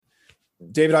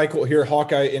David Eichel here,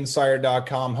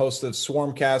 HawkeyeInsider.com, host of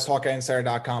Swarmcast,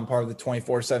 HawkeyeInsider.com, part of the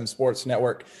 24/7 Sports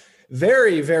Network.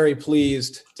 Very, very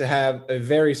pleased to have a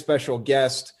very special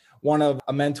guest, one of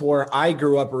a mentor I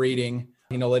grew up reading,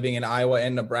 living in Iowa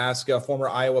and Nebraska, former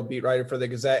Iowa beat writer for the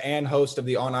Gazette and host of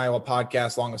the On Iowa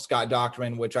podcast, along with Scott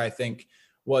Dochterman, which I think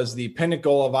was the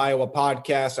pinnacle of Iowa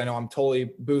podcasts. I know I'm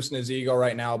totally boosting his ego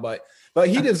right now, but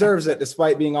he deserves it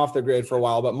despite being off the grid for a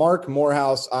while. But Mark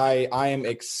Morehouse, I am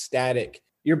ecstatic.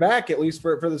 You're back, at least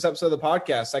for this episode of the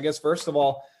podcast. I guess, first of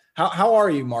all, how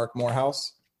are you, Mark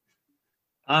Morehouse?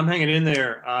 I'm hanging in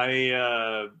there.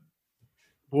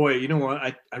 Boy, you know what?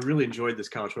 I really enjoyed this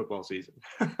college football season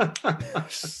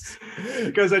because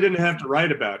I didn't have to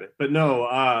write about it. But no,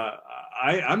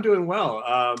 I'm doing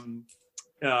well.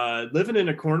 Living in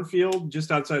a cornfield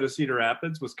just outside of Cedar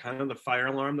Rapids was kind of the fire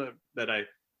alarm that I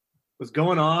was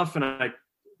going off, and I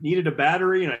needed a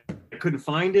battery and I couldn't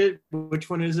find it.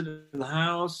 Which one is it in the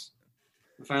house?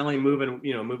 Finally moving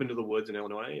to the woods in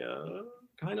Illinois.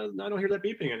 I don't hear that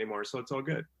beeping anymore, so it's all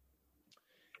good.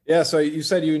 Yeah. So you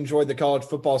said you enjoyed the college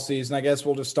football season. I guess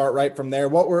we'll just start right from there.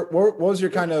 What was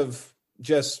your kind of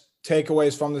just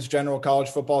takeaways from this general college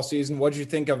football season? What did you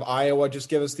think of Iowa? Just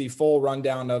give us the full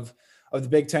rundown of the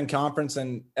Big Ten Conference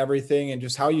and everything, and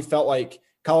just how you felt like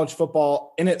college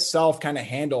football in itself kind of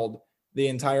handled the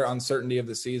entire uncertainty of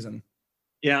the season.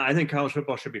 Yeah, I think college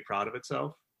football should be proud of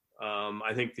itself.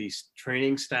 I think these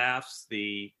training staffs,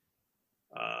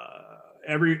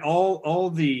 all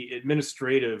the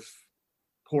administrative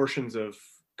portions of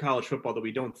college football that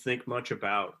we don't think much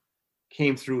about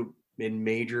came through in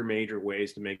major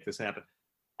ways to make this happen.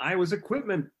 Iowa's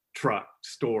equipment truck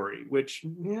story, which,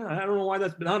 I don't know why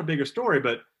that's not a bigger story,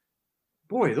 but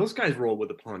boy, those guys rolled with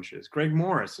the punches. Greg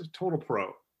Morris is a total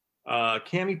pro.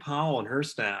 Cammie Powell and her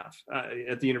staff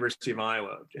at the University of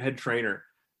Iowa, head trainer,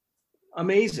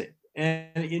 amazing.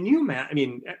 And you, Matt, I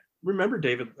mean, remember,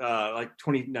 David, like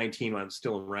 2019 when I was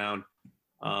still around,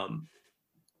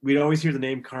 we'd always hear the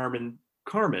name Carmen.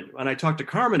 And I talked to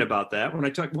Carmen about that.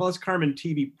 It's Carmen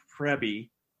Tiebi Prebi.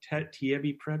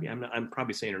 I'm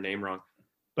probably saying her name wrong,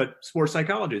 but sports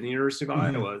psychology at the University of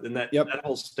Iowa, and that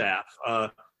whole staff.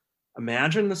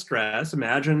 Imagine the stress.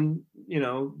 Imagine,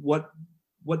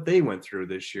 what they went through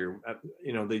this year.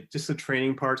 Just the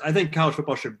training parts. I think college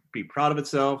football should be proud of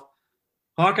itself.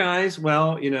 Hawkeyes,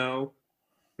 well,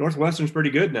 Northwestern's pretty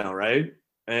good now, right?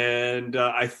 And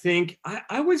I think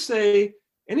I would say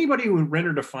anybody who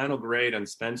rendered a final grade on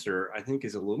Spencer, I think,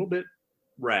 is a little bit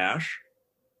rash.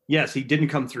 Yes, he didn't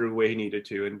come through the way he needed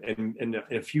to in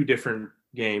a few different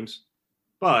games,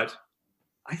 but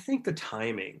I think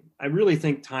I really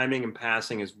think timing and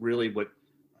passing is really what,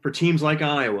 for teams like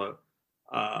Iowa,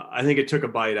 I think it took a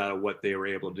bite out of what they were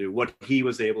able to do, what he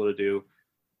was able to do.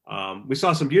 We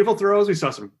saw some beautiful throws. We saw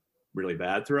some really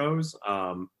bad throws.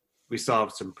 We saw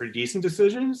some pretty decent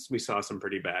decisions. We saw some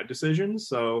pretty bad decisions.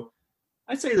 So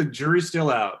I'd say the jury's still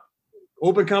out.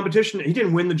 Open competition. He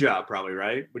didn't win the job, probably,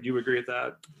 right? Would you agree with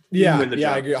that? Yeah,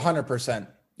 I agree 100%.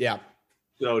 Yeah.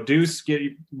 So Deuce,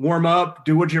 warm up,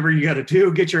 do whatever you got to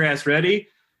do, get your ass ready.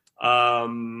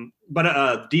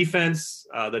 But defense,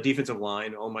 the defensive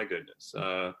line, oh my goodness.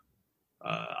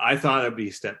 I thought it'd be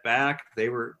a step back. They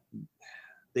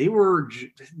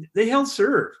held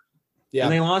serve. Yeah.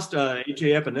 And they lost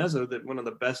A.J. Epineza, one of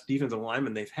the best defensive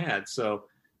linemen they've had. So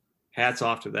hats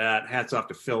off to that. Hats off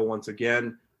to Phil once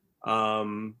again.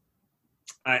 I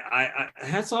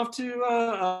hats off to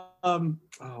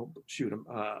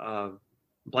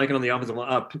blanking on the offensive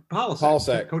line.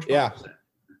 Polasek. Coach Polasek.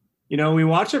 Yeah. We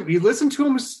watch him. We listen to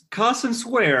him cuss and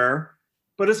swear,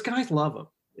 but his guys love him.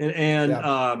 And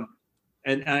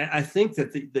I think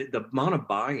that the amount of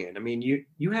buy-in. I mean,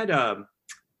 you had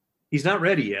he's not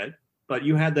ready yet, but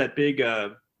you had that big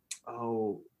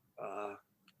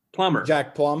Plummer.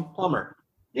 Jack Plum. Plummer.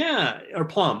 Yeah, or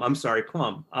Plum. I'm sorry,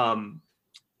 Plum.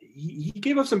 He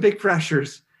gave up some big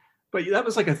pressures, but that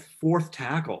was like a fourth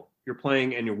tackle. You're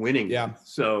playing and you're winning. Yeah.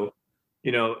 So,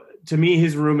 to me,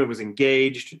 his room, it was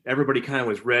engaged. Everybody kind of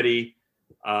was ready.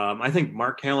 I think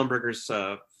Mark Kallenberger's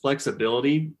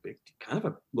flexibility, kind of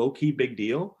a low-key big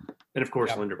deal. And, of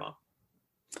course, Linderbaum.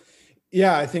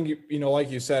 Yeah, I think,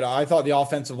 like you said, I thought the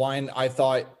offensive line,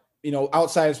 outside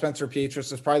of Spencer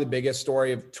Petras is probably the biggest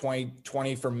story of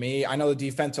 2020 for me. I know the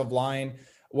defensive line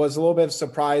was a little bit of a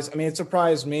surprise. I mean, it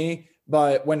surprised me,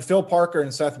 but when Phil Parker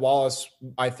and Seth Wallace,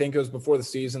 I think it was before the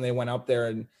season, they went up there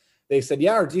and they said,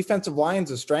 our defensive line's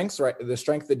the strength of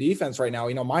the defense right now.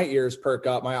 My ears perk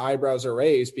up, my eyebrows are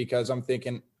raised because I'm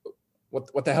thinking,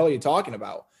 what the hell are you talking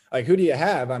about? Like, who do you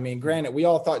have? I mean, granted, we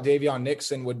all thought Davion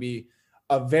Nixon would be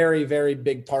a very, very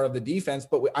big part of the defense,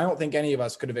 but I don't think any of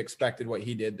us could have expected what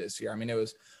he did this year. I mean, it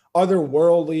was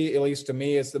otherworldly, at least to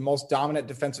me. It's the most dominant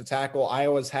defensive tackle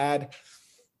Iowa's had.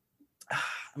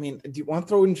 I mean, do you want to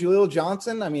throw in Jaleel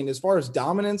Johnson? I mean, as far as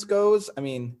dominance goes, I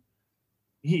mean,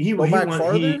 he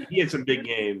had some big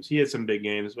games. He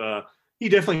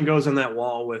definitely goes on that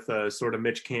wall with sort of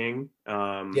Mitch King.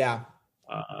 Colin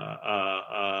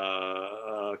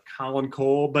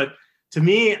Cole. But to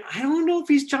me, I don't know if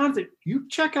he's Jonathan. You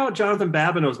check out Jonathan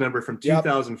Babineau's number from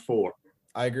 2004. Yep.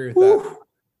 I agree with that.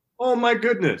 Oh, my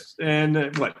goodness.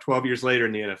 And 12 years later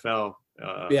in the NFL.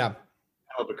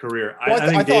 Of a career. Well,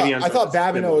 I thought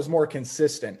Babineau was more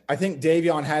consistent. I think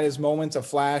Davion had his moments of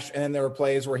flash, and then there were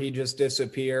plays where he just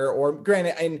disappear. Or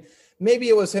granted, and maybe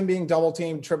it was him being double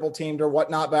teamed, triple teamed, or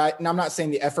whatnot. But I'm not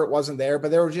saying the effort wasn't there, but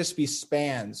there would just be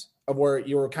spans of where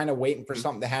you were kind of waiting for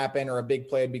something to happen or a big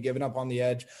play would be given up on the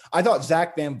edge. I thought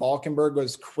Zach Van Valkenburg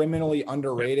was criminally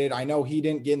underrated. I know he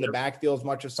didn't get in the backfield as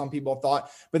much as some people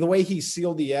thought, but the way he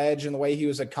sealed the edge and the way he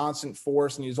was a constant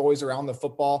force and he was always around the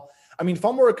football. I mean,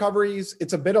 fumble recoveries,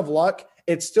 it's a bit of luck.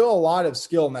 It's still a lot of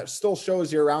skill, and that still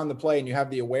shows you around the play and you have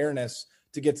the awareness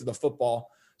to get to the football.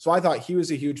 So I thought he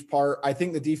was a huge part. I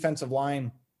think the defensive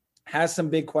line has some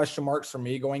big question marks for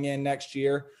me going in next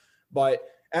year. But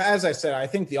as I said, I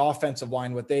think the offensive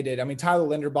line, what they did, I mean, Tyler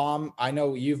Linderbaum, I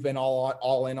know you've been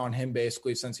all in on him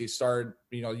basically since he started,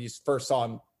 you first saw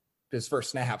him, his first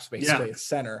snaps basically at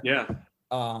center. Yeah.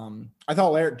 I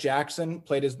thought Larrick Jackson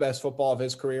played his best football of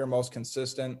his career, most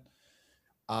consistent.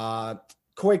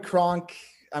 Coy Cronk,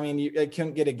 I mean, I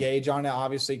couldn't get a gauge on it,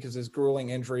 obviously, because his grueling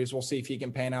injuries. We'll see if he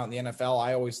can pan out in the NFL.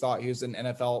 I always thought he was an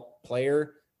NFL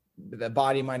player. The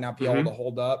body might not be able to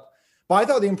hold up. But I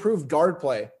thought the improved guard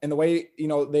play and the way,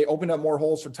 they opened up more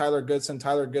holes for Tyler Goodson.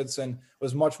 Tyler Goodson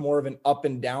was much more of an up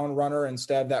and down runner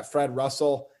instead of that Fred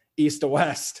Russell east to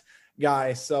west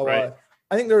guy. So I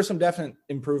think there were some definite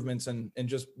improvements in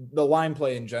just the line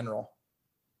play in general.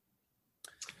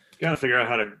 Got to figure out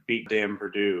how to beat damn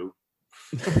Purdue.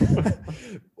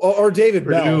 or David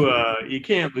Purdue, Bell. You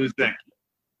can't lose that.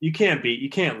 You can't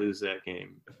lose that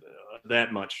game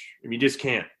that much. I mean, you just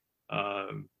can't.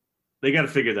 They got to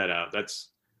figure that out.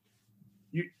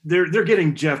 They're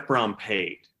getting Jeff Brom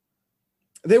paid.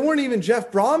 They weren't even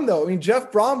Jeff Brom though. I mean,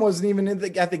 Jeff Brom wasn't even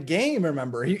at the game.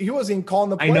 Remember, he wasn't even calling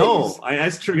the plays. I know.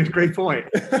 That's true. Great point.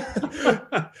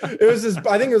 It was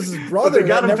I think it was his brother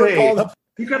that never paid. called up.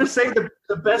 You got to say the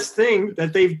best thing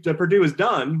that Purdue has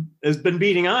done has been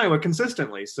beating Iowa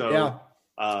consistently. So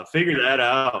figure that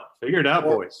out. Figure it out,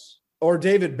 boys. Or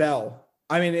David Bell.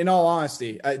 I mean, in all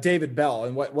honesty, David Bell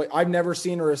and what I've never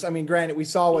seen her. I mean, granted, we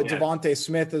saw what Devontae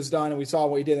Smith has done, and we saw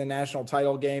what he did in the national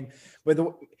title game. But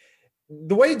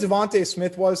the way Devontae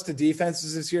Smith was to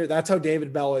defenses this year, that's how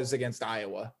David Bell is against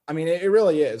Iowa. I mean, it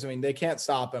really is. I mean, they can't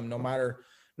stop him no matter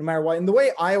what. And the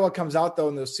way Iowa comes out, though,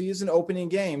 in those season opening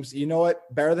games, you know it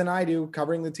better than I do,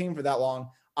 covering the team for that long.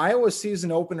 Iowa's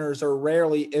season openers are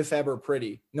rarely, if ever,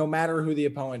 pretty, no matter who the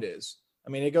opponent is.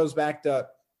 I mean, it goes back to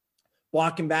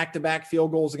blocking back-to-back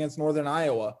field goals against Northern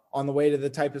Iowa on the way to the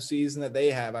type of season that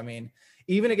they have. I mean,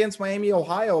 even against Miami,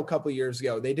 Ohio a couple of years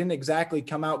ago, they didn't exactly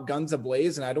come out guns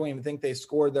ablaze, and I don't even think they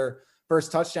scored their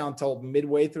first touchdown until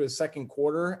midway through the second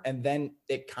quarter, and then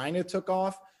it kind of took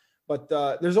off. But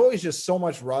there's always just so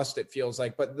much rust, it feels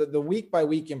like. But the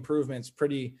week-by-week improvement's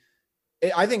pretty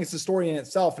 – I think it's a story in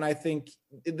itself, and I think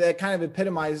that kind of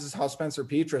epitomizes how Spencer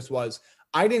Petras was.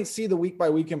 I didn't see the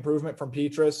week-by-week improvement from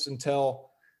Petras until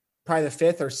probably the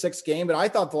fifth or sixth game, but I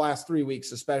thought the last 3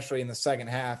 weeks, especially in the second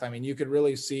half, I mean, you could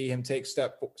really see him take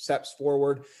steps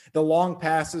forward. The long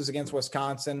passes against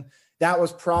Wisconsin, that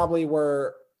was probably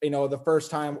where – the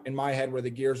first time in my head where the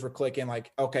gears were clicking,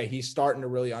 like, okay, he's starting to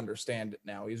really understand it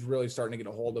now. He's really starting to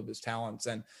get a hold of his talents.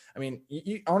 And I mean,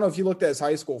 I don't know if you looked at his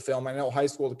high school film. I know high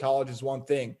school to college is one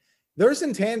thing. There's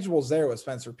intangibles there with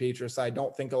Spencer Petras I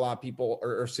don't think a lot of people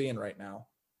are seeing right now.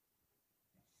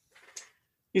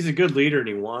 He's a good leader and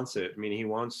he wants it. I mean, he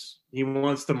wants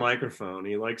the microphone.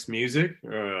 He likes music,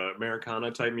 Americana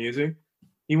type music.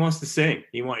 He wants to sing.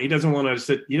 He doesn't want to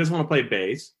sit. He doesn't want to play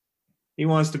bass. He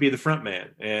wants to be the front man,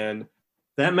 and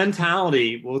that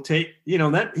mentality will take,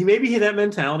 that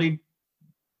mentality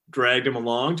dragged him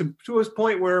along to his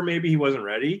point where maybe he wasn't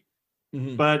ready.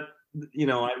 Mm-hmm. But,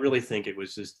 I really think it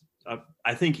was just,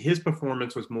 I think his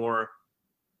performance was more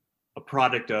a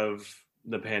product of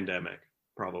the pandemic,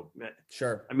 probably.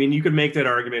 Sure. I mean, you could make that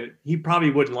argument. He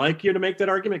probably wouldn't like you to make that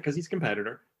argument because he's a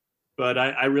competitor, but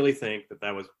I really think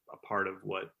that was a part of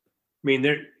what, I mean,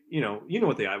 there. You know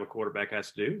what the Iowa quarterback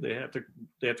has to do. They have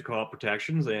to call out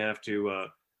protections. They have to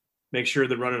make sure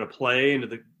they're running a play into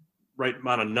the right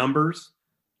amount of numbers.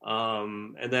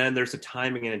 And then there's the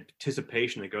timing and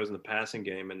anticipation that goes in the passing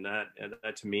game, and that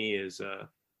to me is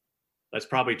that's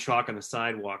probably chalk on the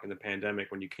sidewalk in the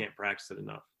pandemic when you can't practice it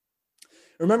enough.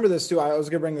 Remember this too. I was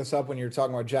going to bring this up when you were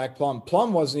talking about Jack Plum.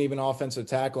 Plum wasn't even offensive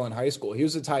tackle in high school. He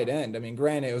was a tight end. I mean,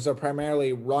 granted, it was a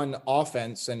primarily run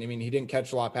offense, and I mean, he didn't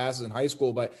catch a lot of passes in high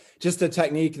school, but just the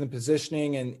technique and the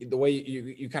positioning and the way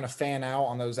you kind of fan out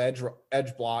on those edge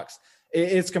blocks,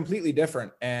 it's completely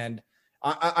different. And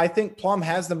I think Plum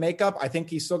has the makeup. I think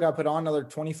he's still got to put on another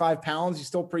 25 pounds. He's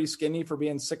still pretty skinny for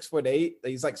being 6'8".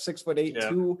 He's like 6'8",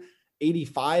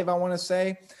 285, I want to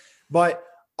say. But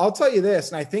I'll tell you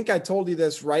this, and I think I told you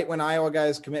this right when Iowa got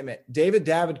his commitment. David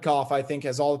Davidkoff, I think,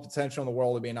 has all the potential in the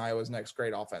world to be in Iowa's next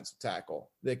great offensive tackle.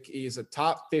 He's a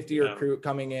top 50 recruit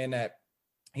coming in at.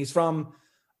 He's from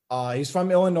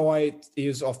Illinois.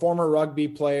 He's a former rugby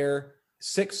player.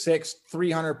 6'6",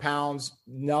 300 pounds,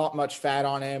 not much fat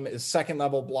on him. His second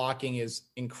level blocking is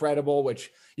incredible, which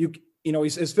you know,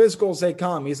 he's as physical as they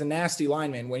come. He's a nasty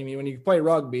lineman. When you play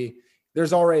rugby,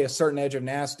 there's already a certain edge of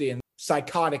nasty and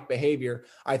psychotic behavior,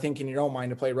 I think, in your own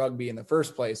mind to play rugby in the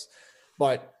first place.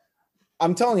 But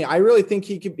I'm telling you, I really think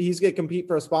he's going to compete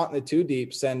for a spot in the two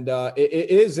deeps. And it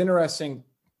is interesting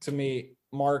to me,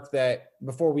 Mark, that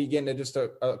before we get into just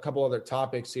a couple other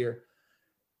topics here,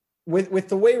 with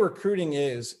the way recruiting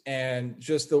is and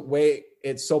just the way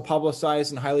it's so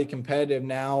publicized and highly competitive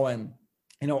now, and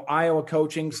you know, Iowa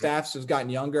coaching staffs has gotten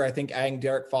younger. I think adding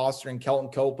Derek Foster and Kelton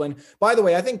Copeland. By the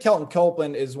way, I think Kelton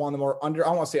Copeland is one of the more I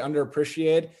don't want to say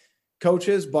underappreciated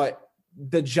coaches, but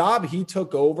the job he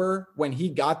took over when he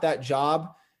got that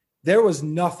job, there was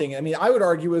nothing. I mean, I would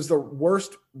argue is the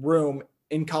worst room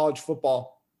in college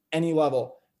football, any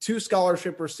level. 2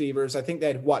 scholarship receivers. I think they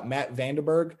had Matt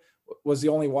Vandenberg was the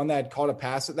only one that had caught a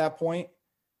pass at that point.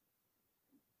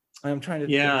 I'm trying to.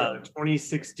 Yeah,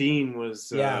 2016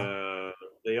 was.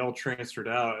 They all transferred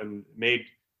out and made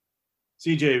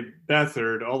C.J.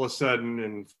 Beathard all of a sudden,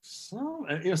 and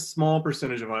a small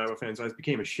percentage of Iowa fans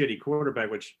became a shitty quarterback.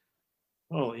 Which,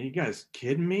 oh, you guys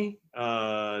kidding me?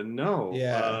 No.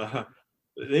 Yeah.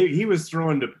 He was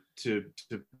throwing to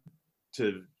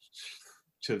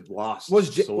lost.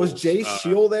 Was Jay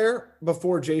Shield there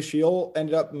before Jay Shield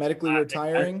ended up medically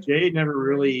retiring? Jay never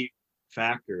really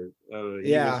factored.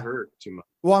 He was hurt too much.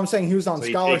 Well, I'm saying he was on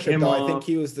scholarship, though. I think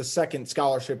he was the second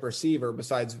scholarship receiver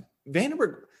besides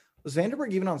Vandenberg. Was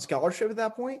Vandenberg even on scholarship at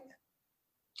that point?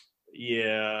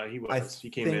 Yeah, he was.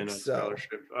 He came in on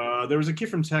scholarship. There was a kid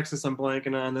from Texas I'm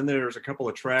blanking on. Then there was a couple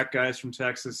of track guys from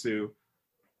Texas who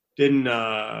didn't.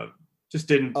 Oh,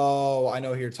 I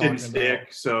know who you're talking about.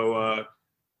 So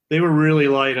they were really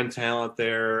light on talent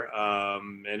there,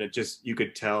 and it just you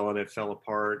could tell, and it fell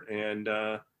apart. And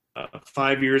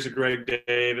 5 years of Greg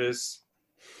Davis.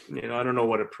 You know, I don't know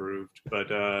what it proved, but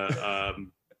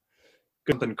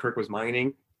something Kirk was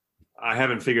mining. I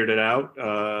haven't figured it out.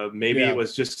 Maybe it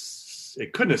was just,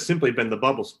 it couldn't have simply been the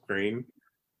bubble screen.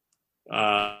 But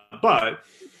I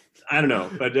don't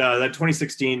know. But that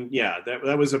 2016,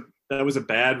 that was a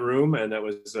bad room, and that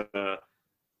was a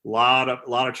lot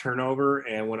of turnover.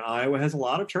 And when Iowa has a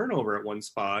lot of turnover at one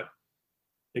spot,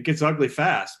 it gets ugly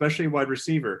fast, especially wide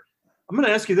receiver. I'm going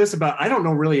to ask you this I don't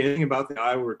know really anything about the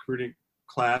Iowa recruiting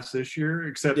class this year,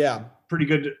 except pretty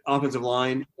good offensive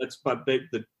line. That's about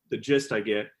the gist I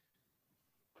get.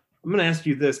 I'm going to ask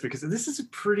you this because this is a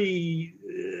pretty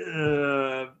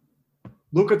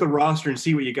look at the roster and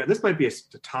see what you got. This might be a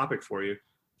topic for you.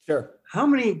 Sure. How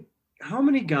many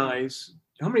guys,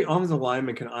 how many offensive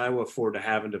linemen can Iowa afford to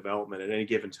have in development at any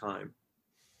given time?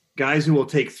 Guys who will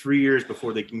take 3 years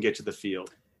before they can get to the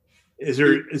field. Is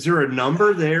there a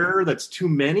number there that's too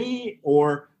many,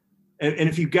 or and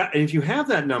if you have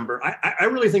that number, I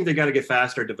really think they got to get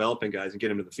faster at developing guys and get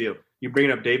them to the field. You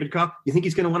bringing up Davidkoff, you think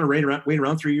he's going to want to wait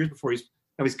around 3 years before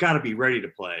he's got to be ready to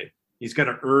play. He's got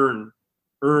to earn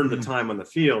the time on the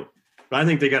field. But I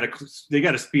think they got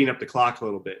to speed up the clock a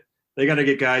little bit. They got to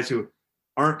get guys who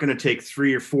aren't going to take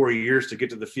 3 or 4 years to get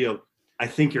to the field. I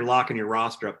think you're locking your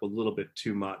roster up a little bit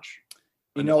too much.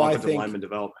 I think lineman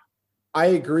development. I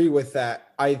agree with that.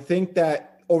 I think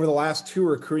that over the last 2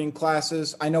 recruiting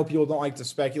classes, I know people don't like to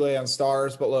speculate on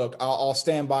stars, but look, I'll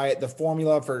stand by it. The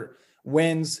formula for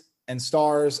wins and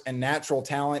stars and natural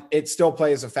talent, it still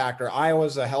plays a factor.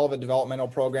 Iowa's a hell of a developmental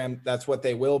program. That's what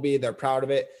they will be. They're proud of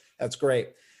it. That's great.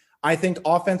 I think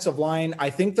offensive line, I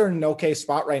think they're in an okay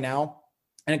spot right now.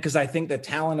 And because I think the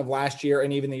talent of last year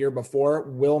and even the year before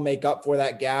will make up for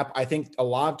that gap. I think a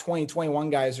lot of 2021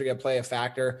 guys are going to play a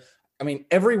factor. I mean,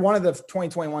 every one of the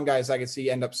 2021 guys I could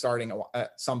see end up starting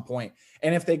at some point.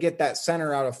 And if they get that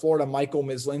center out of Florida, Michael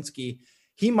Myslinski,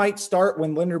 he might start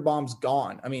when Linderbaum's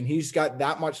gone. I mean, he's got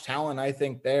that much talent, I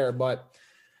think, there. But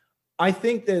I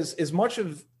think there's as much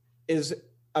of is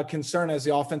a concern as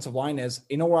the offensive line is.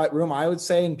 You know what, Room, I would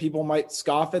say, and people might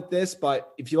scoff at this,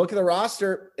 but if you look at the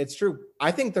roster, it's true. I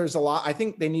think there's a lot. I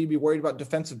think they need to be worried about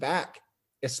defensive back,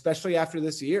 especially after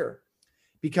this year.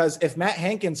 Because if Matt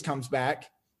Hankins comes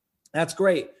back, that's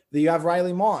great. Then you have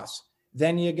Riley Moss.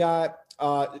 Then you got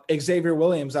Xavier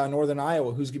Williams out of Northern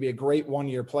Iowa, who's going to be a great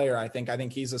one-year player, I think. I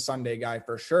think he's a Sunday guy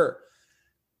for sure.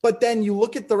 But then you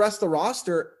look at the rest of the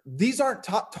roster, these aren't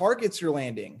top targets you're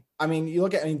landing. I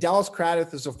mean, Dallas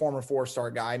Craddock is a former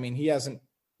 4-star guy. I mean, he hasn't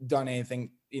done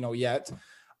anything, yet.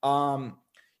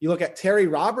 You look at Terry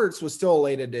Roberts was still a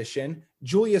late addition.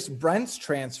 Julius Brents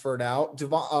transferred out.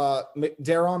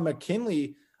 Daron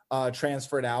McKinley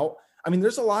transferred out. I mean,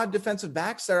 there's a lot of defensive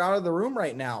backs that are out of the room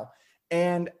right now.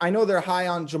 And I know they're high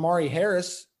on Jamari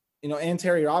Harris, and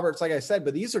Terry Roberts, like I said,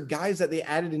 but these are guys that they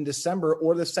added in December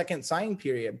or the second signing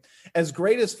period. As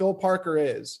great as Phil Parker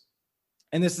is,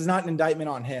 and this is not an indictment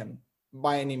on him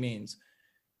by any means,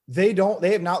 they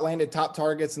have not landed top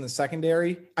targets in the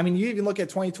secondary. I mean, you even look at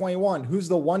 2021, who's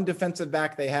the one defensive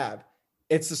back they have?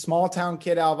 It's the small town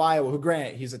kid out of Iowa, who,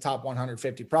 granted, he's a top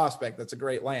 150 prospect. That's a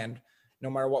great land, no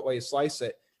matter what way you slice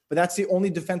it. But that's the only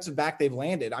defensive back they've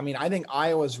landed. I mean, I think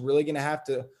Iowa's really going to have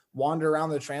to wander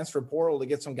around the transfer portal to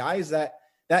get some guys that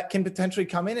can potentially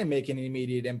come in and make an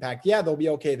immediate impact. Yeah, they'll be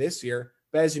okay this year.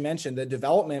 But as you mentioned, the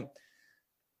development,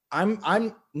 I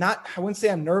wouldn't say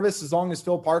I'm nervous as long as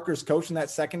Phil Parker's coaching that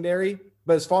secondary.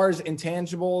 But as far as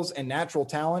intangibles and natural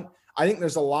talent, I think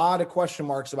there's a lot of question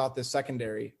marks about this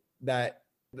secondary, that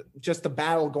just the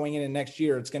battle going into next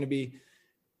year, it's going to be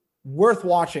worth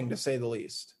watching, to say the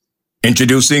least.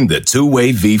 Introducing the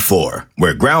Two-Way V4,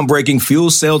 where groundbreaking fuel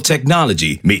cell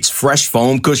technology meets fresh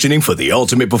foam cushioning for the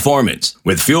ultimate performance.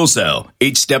 With fuel cell,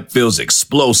 each step feels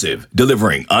explosive,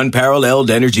 delivering unparalleled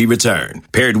energy return.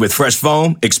 Paired with fresh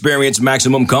foam, experience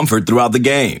maximum comfort throughout the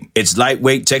game. Its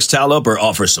lightweight textile upper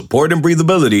offers support and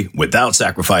breathability without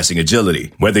sacrificing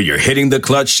agility. Whether you're hitting the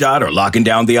clutch shot or locking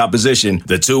down the opposition,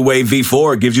 the Two-Way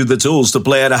V4 gives you the tools to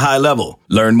play at a high level.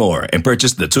 Learn more and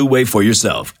purchase the Two-Way for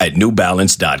yourself at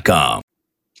newbalance.com.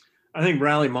 I think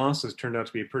Riley Moss has turned out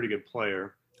to be a pretty good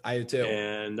player. I do too.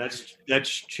 And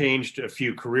that's changed a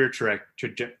few career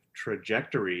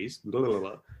trajectories.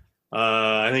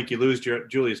 I think you lose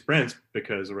Julius Brents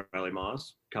because of Riley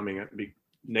Moss coming up,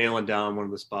 nailing down one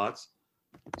of the spots.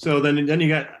 So then you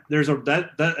got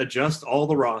that adjusts all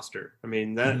the roster. I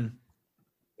mean, that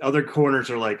other corners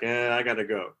are like, I got to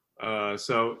go.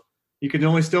 So you can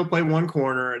only still play one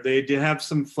corner. They did have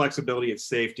some flexibility at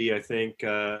safety, I think.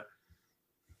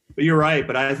 But you're right.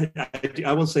 But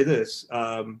I will say this.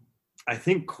 I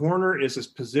think corner is his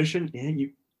position.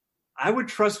 I would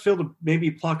trust Phil to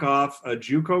maybe pluck off a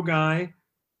JUCO guy,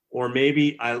 or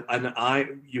maybe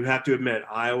you have to admit,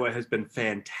 Iowa has been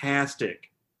fantastic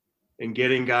in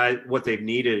getting guys what they've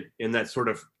needed in that sort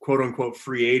of quote unquote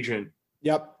free agent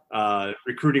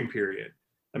recruiting period.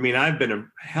 I mean, I've been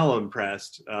hell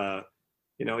impressed.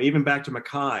 Even back to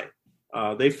Mackay.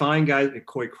 They find guys like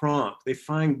Coy Cronk. They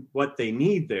find what they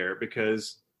need there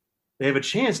because they have a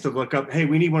chance to look up, hey,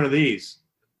 we need one of these.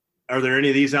 Are there any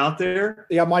of these out there?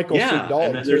 Yeah, Michael. Yeah,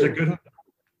 and then there's a good.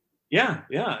 Yeah,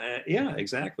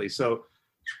 exactly. So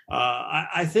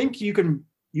I think you can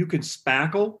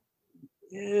spackle.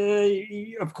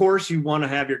 Of course, you want to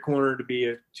have your corner to be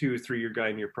a 2-3 year guy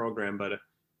in your program, but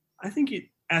I think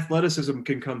athleticism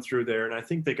can come through there, and I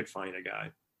think they could find a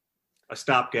guy, a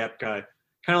stopgap guy.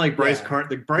 Kind of like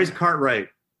the Bryce Cartwright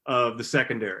of the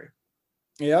secondary.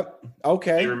 Yep.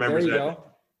 Okay. There you go.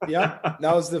 Yep.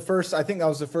 That was the first. I think that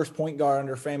was the first point guard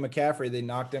under Fran McCaffrey. They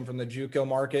knocked him from the JUCO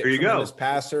market. There you go. His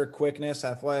passer, quickness,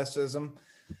 athleticism.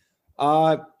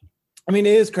 I mean,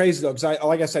 it is crazy though, because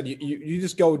like I said, you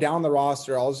just go down the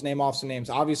roster. I'll just name off some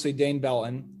names. Obviously, Dane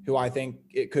Belton, who I think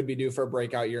it could be due for a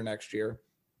breakout year next year.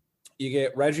 You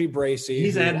get Reggie Bracey.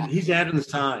 He's added the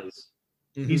size.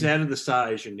 Mm-hmm. He's added the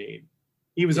size you need.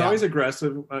 He was always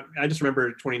aggressive. I just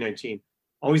remember 2019,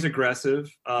 always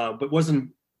aggressive, but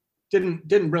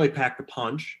didn't really pack the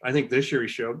punch. I think this year he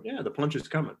showed, the punch is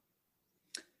coming.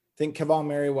 I think Kevon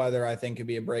Merriweather, I think, could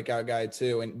be a breakout guy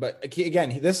too. But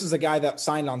again, this is a guy that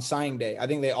signed on signing day. I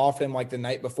think they offered him like the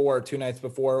night before or 2 nights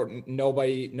before. No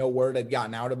word had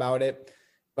gotten out about it.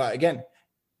 But again,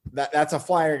 that's a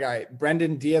flyer guy.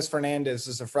 Brendan Diaz-Fernandez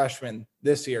is a freshman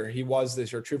this year. He was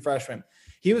this year, true freshman.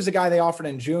 He was the guy they offered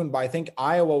in June, but I think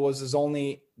Iowa was his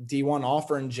only D1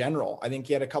 offer in general. I think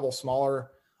he had a couple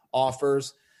smaller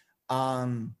offers.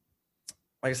 Like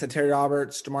I said, Terry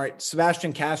Roberts,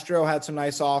 Sebastian Castro had some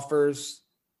nice offers.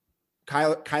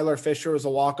 Kyler Fisher was a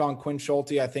walk-on. Quinn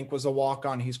Schulte, I think, was a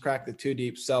walk-on. He's cracked the 2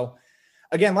 deep. So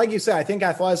again, like you said, I think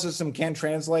athleticism can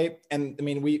translate. And I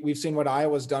mean, we've seen what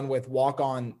Iowa's done with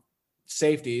walk-on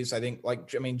safeties. I think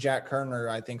Jack Kerner,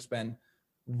 I think, has been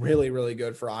really, really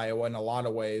good for Iowa in a lot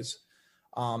of ways.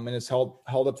 And has held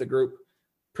up the group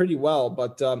pretty well.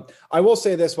 But I will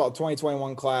say this about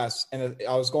 2021 class, and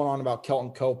I was going on about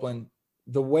Kelton Copeland.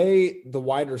 The way the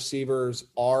wide receivers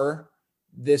are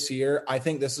this year, I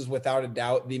think this is without a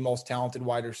doubt the most talented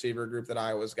wide receiver group that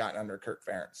Iowa's gotten under Kirk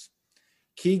Ferentz.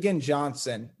 Keegan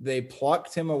Johnson, they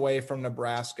plucked him away from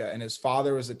Nebraska, and his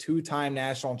father was a 2-time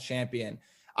national champion.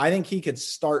 I think he could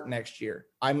start next year.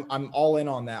 I'm all in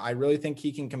on that. I really think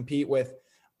he can compete with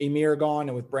Emir gone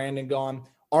and with Brandon gone.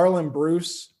 Arlen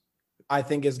Bruce, I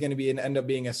think, is going to end up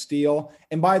being a steal.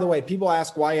 And by the way, people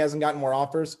ask why he hasn't gotten more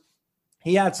offers.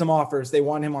 He had some offers. They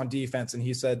want him on defense, and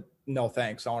he said, no,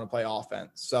 thanks. I want to play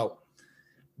offense. So,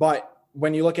 but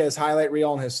when you look at his highlight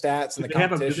reel and his stats and the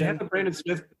competition. Do they have a Brandon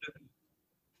Smith?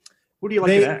 Who do you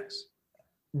like at X?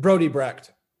 Brody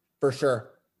Brecht, for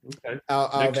sure. Okay.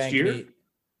 Next year?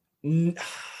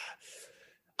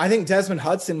 I think Desmond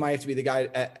Hudson might have to be the guy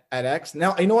at X.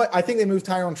 Now, you know what? I think they moved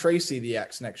Tyrone Tracy the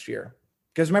X next year.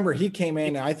 Because remember, he came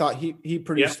in and I thought he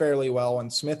produced fairly well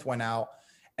when Smith went out.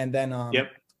 And then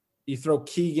you throw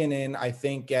Keegan in, I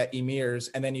think, at Emir's,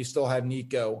 and then you still have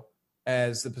Nico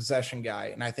as the possession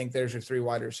guy. And I think there's your 3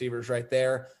 wide receivers right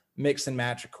there. Mix and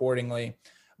match accordingly.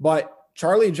 But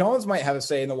Charlie Jones might have a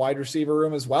say in the wide receiver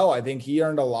room as well. I think he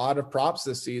earned a lot of props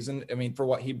this season. I mean, for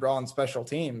what he brought on special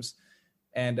teams.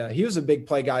 And he was a big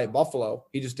play guy at Buffalo.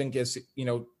 He just didn't get,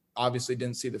 obviously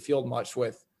didn't see the field much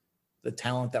with the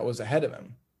talent that was ahead of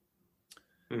him.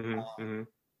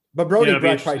 But Brody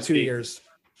Brecht, probably 2 years.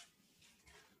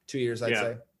 2 years, I'd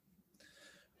say.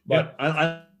 But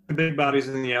I like big bodies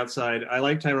in the outside. I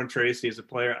like Tyrone Tracy as a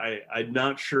player. I'm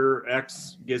not sure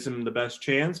X gives him the best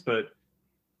chance, but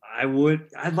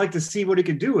I'd like to see what he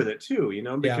could do with it too,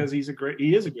 because he is a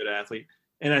good athlete.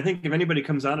 And I think if anybody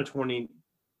comes out of 20,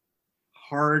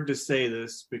 hard to say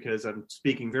this because I'm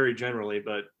speaking very generally,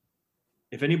 but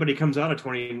if anybody comes out of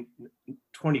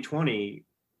 2020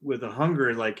 with a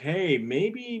hunger like, hey,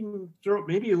 maybe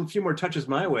a few more touches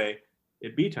my way,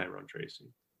 it'd be Tyrone Tracy.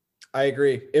 I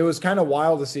agree. It was kind of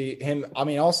wild to see him.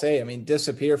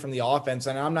 Disappear from the offense.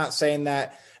 And I'm not saying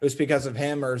that it was because of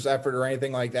him or his effort or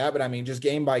anything like that, but just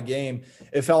game by game,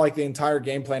 it felt like the entire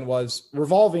game plan was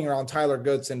revolving around Tyler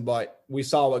Goodson, but we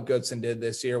saw what Goodson did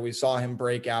this year. We saw him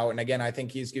break out. And again, I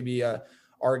think he's going to be a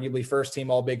arguably first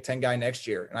team all Big Ten guy next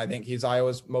year. And I think he's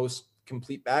Iowa's most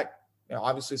complete back,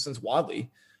 obviously since Wadley.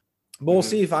 But we'll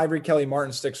see if Ivory Kelly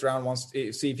Martin sticks around, wants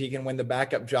to see if he can win the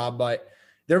backup job. But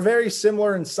they're very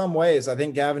similar in some ways. I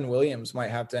think Gavin Williams might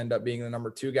have to end up being the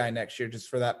number 2 guy next year just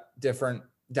for that different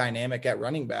dynamic at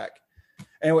running back.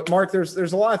 And with Mark, there's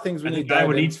a lot of things we need. I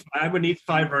would need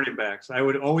 5 running backs. I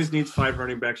would always need 5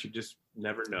 running backs. You just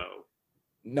never know.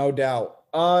 No doubt.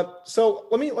 So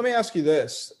let me ask you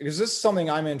this, because this is something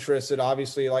I'm interested.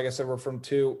 Obviously, like I said, we're from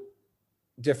 2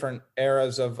 different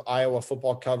eras of Iowa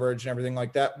football coverage and everything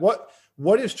like that.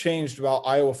 What has changed about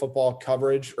Iowa football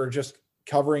coverage, or just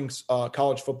covering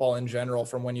college football in general,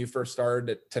 from when you first started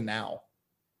it to now?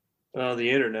 Oh, the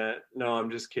internet. No, I'm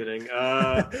just kidding.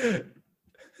 The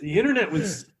internet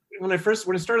was when I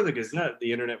started the Gazette.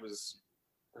 The internet was.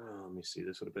 Let me see.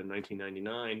 This would have been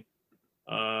 1999.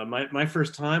 My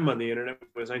first time on the internet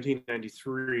was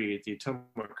 1993 at the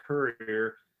Ottumwa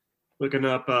Courier, looking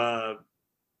up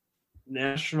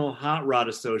National Hot Rod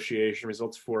Association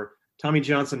results for Tommy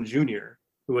Johnson Jr.,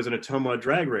 who was an Ottumwa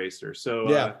drag racer. So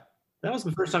that was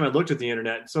the first time I looked at the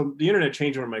internet. So the internet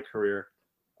changed over my career.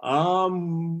 I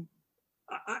don't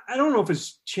know if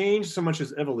it's changed so much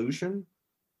as evolution.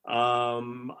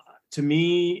 To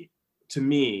me,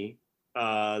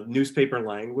 newspaper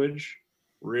language,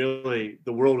 really,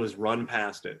 the world has run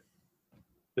past it.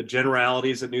 The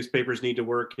generalities that newspapers need to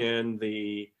work in,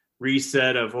 the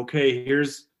reset of, okay,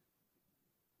 here's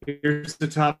the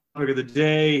topic of the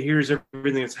day, here's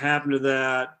everything that's happened to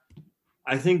that.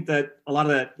 I think that a lot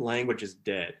of that language is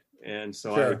dead. And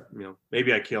so sure.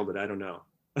 Maybe I killed it. I don't know.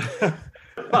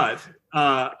 But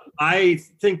I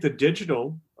think the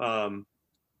digital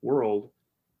world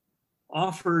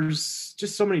offers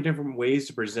just so many different ways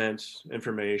to present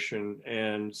information,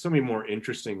 and so many more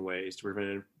interesting ways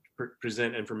to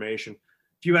present information.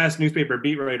 If you ask newspaper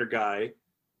beat writer guy,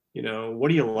 what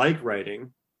do you like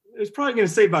writing? It's probably going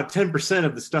to say about 10%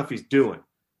 of the stuff he's doing,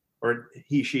 or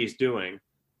she's doing.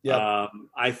 Yeah.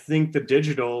 I think the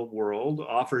digital world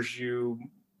offers you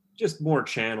just more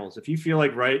channels. If you feel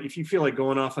like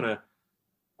going off on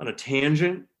a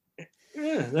tangent,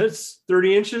 Yeah, that's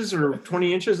 30 inches or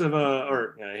 20 inches of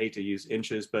or I hate to use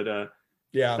inches, but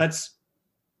Yeah. that's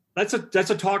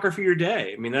a talker for your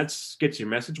day. I mean, that's gets your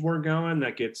message board going.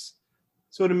 That gets,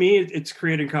 so to me, it's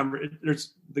creating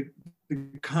there's the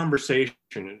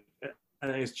conversation. I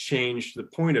think it's changed. The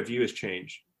point of view has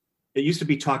changed. It used to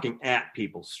be talking at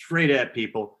people, straight at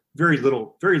people, very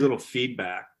little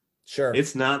feedback. Sure.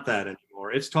 It's not that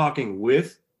anymore. It's talking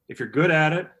with, if you're good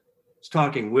at it, it's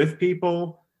talking with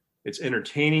people. It's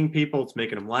entertaining people. It's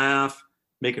making them laugh,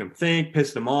 making them think,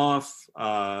 pissing them off.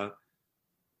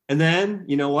 And then,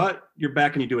 you know what? You're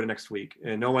back and you do it next week.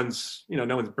 And no one's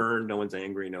burned. No one's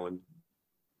angry. No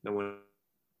one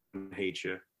hates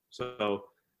you. So,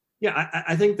 yeah,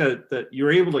 I think that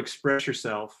you're able to express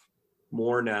yourself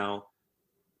more now.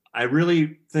 I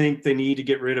really think they need to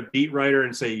get rid of beat writer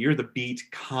and say you're the beat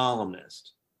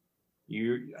columnist.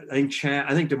 I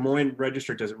think Des Moines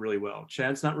Register does it really well.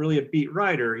 Chad's not really a beat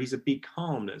writer; he's a beat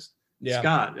columnist. Yeah.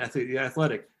 Scott, the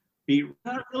Athletic,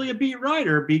 not really a beat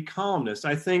writer, beat columnist.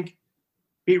 I think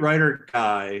beat writer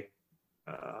guy.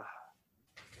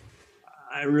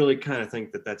 I really kind of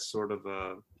think that's sort of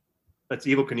that's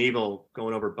Evel Knievel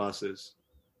going over buses.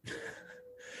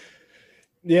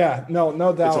 Yeah,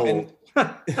 no doubt. And,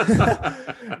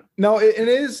 no, it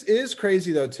is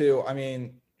crazy though too. I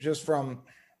mean, just from,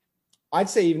 I'd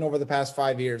say even over the past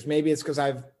 5 years, maybe it's because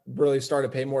I've really started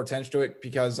to pay more attention to it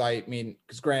because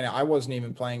granted, I wasn't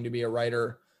even planning to be a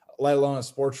writer, let alone a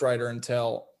sports writer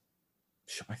until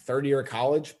my third year of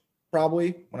college,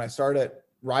 probably when I started at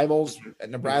Rivals, at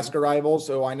Nebraska Rivals.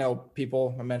 So I know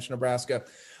people, I mentioned Nebraska,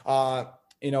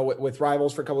 with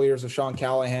Rivals for a couple of years with Sean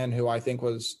Callahan, who I think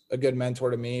was a good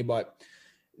mentor to me, but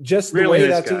just really the way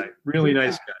nice guy, really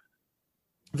nice guy.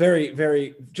 Very,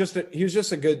 very, he was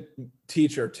just a good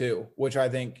teacher too, which I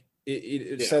think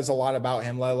it says a lot about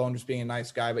him, let alone just being a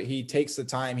nice guy, but he takes the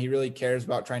time. He really cares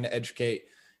about trying to educate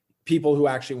people who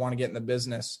actually want to get in the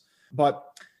business. But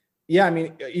yeah, I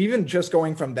mean, even just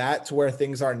going from that to where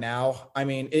things are now, I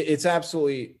mean, it's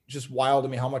absolutely just wild to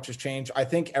me how much has changed. I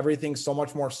think everything's so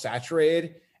much more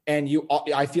saturated, and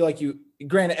I feel like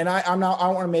granted, and I don't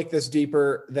want to make this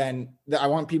deeper than that. I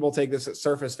want people to take this at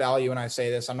surface value when I say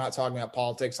this. I'm not talking about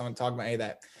politics. I'm not talking about any of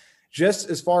that. Just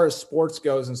as far as sports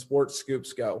goes and sports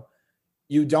scoops go,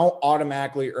 you don't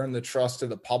automatically earn the trust of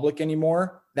the public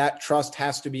anymore. That trust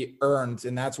has to be earned.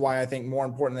 And that's why I think more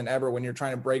important than ever, when you're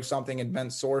trying to break something and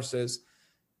vent sources,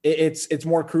 it's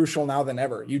more crucial now than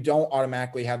ever. You don't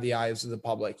automatically have the eyes of the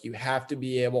public. You have to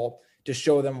be able to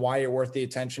show them why you're worth the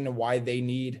attention and why they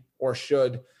need or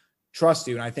should trust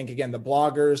you. And I think, again, the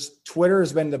bloggers, Twitter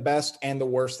has been the best and the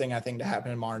worst thing I think to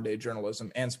happen in modern day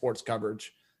journalism and sports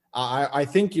coverage. I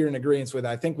think you're in agreement with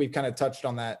that. I think we've kind of touched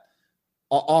on that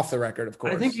off the record, of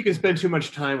course. I think you can spend too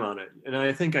much time on it. And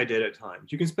I think I did at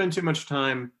times. You can spend too much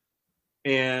time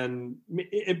and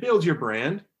it builds your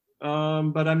brand.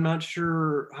 But I'm not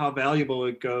sure how valuable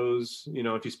it goes,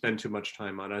 if you spend too much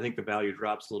time on it. I think the value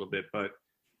drops a little bit, but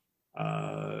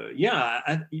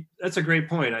that's a great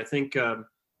point. I think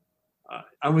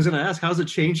I was going to ask, how's it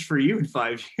changed for you in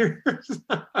 5 years?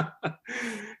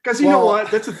 Because you know what?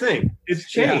 That's the thing. It's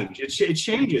changed. Yeah. It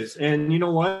changes. And you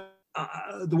know what?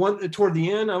 The one toward the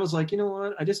end, I was like, you know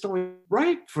what? I just don't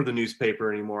write for the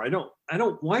newspaper anymore. I don't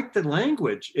like the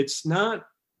language. It's not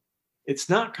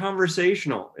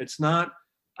conversational. It's not,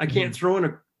 I can't throw in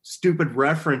a stupid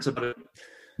reference about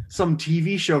some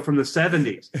TV show from the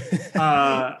 70s.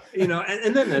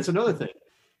 And then that's another thing.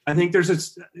 I think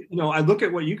there's I look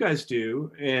at what you guys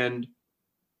do and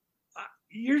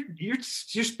you're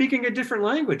speaking a different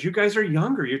language. You guys are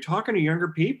younger. You're talking to younger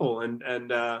people.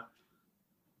 And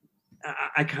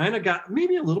I kind of got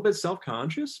maybe a little bit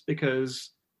self-conscious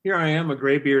because here I am, a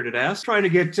gray bearded ass, trying to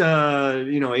get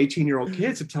 18-year-old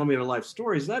kids to tell me their life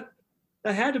stories. That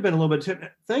had to have been a little bit.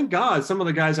 Thank God, some of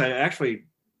the guys I actually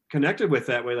connected with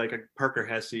that way, like Parker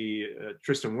Hesse,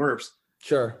 Tristan Wirfs.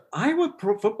 Sure. Iowa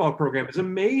football program is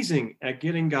amazing at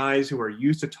getting guys who are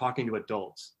used to talking to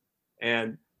adults,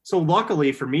 and so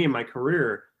luckily for me in my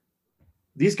career,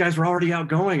 these guys were already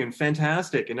outgoing and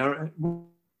fantastic. And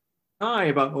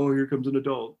about here comes an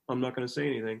adult. I'm not going to say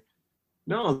anything.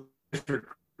 No, they're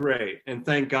great, and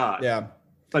thank God. Yeah.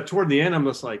 But toward the end, I'm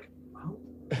just like,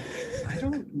 I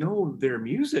don't know their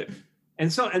music,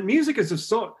 and music is just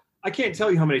so. I can't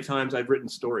tell you how many times I've written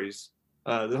stories.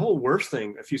 The whole Wirfs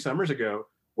thing a few summers ago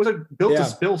was a Built to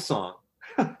Spill song.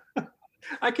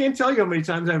 I can't tell you how many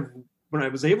times when I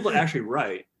was able to actually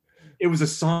write, it was a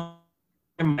song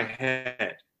in my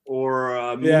head or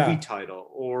a movie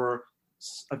title or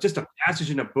just a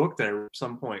passage in a book that at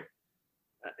some point.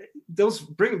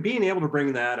 Being able to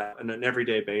bring that up on an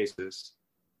everyday basis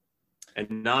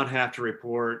and not have to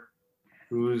report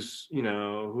who's,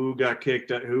 who got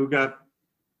kicked, who got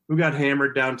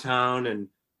hammered downtown and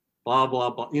blah, blah,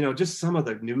 blah, just some of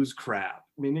the news crap.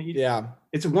 I mean,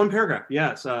 it's a one paragraph.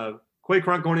 Yes. Quay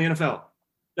Crunk going to the NFL.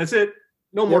 That's it.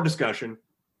 No more discussion.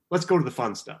 Let's go to the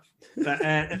fun stuff.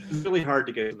 And it's really hard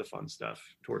to get to the fun stuff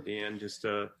toward the end. Just,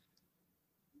 but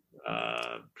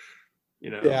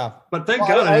thank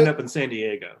God I ended up in San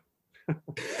Diego.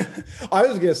 I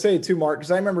was going to say too, Mark,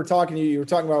 because I remember talking to you, you were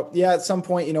talking about, at some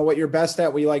point, what you're best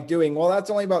at, what you like doing. Well, that's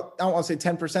only about, I don't want to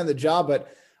say 10% of the job,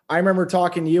 but I remember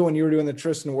talking to you when you were doing the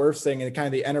Tristan Wirfs thing and kind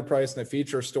of the enterprise and the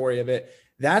feature story of it.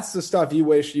 That's the stuff you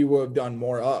wish you would have done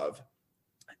more of.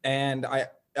 And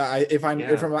if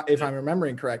I'm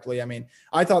remembering correctly, I mean,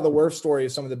 I thought the Wirfs story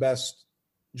is some of the best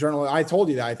journalism. I told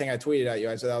you that. I think I tweeted at you.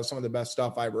 I said that was some of the best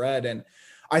stuff I've read. And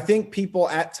I think people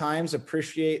at times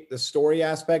appreciate the story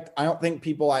aspect. I don't think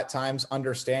people at times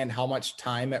understand how much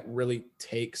time it really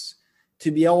takes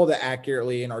to be able to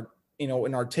accurately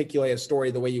and articulate a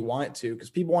story the way you want it to, because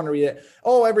people want to read it,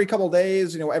 every couple of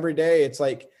days, every day. It's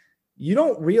like, you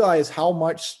don't realize how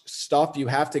much stuff you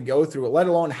have to go through, let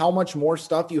alone how much more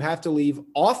stuff you have to leave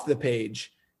off the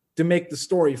page to make the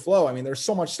story flow. I mean, there's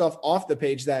so much stuff off the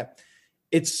page that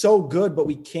it's so good, but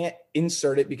we can't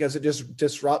insert it because it just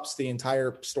disrupts the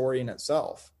entire story in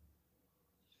itself.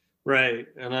 Right.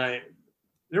 And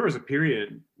there was a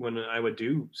period when I would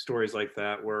do stories like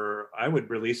that where I would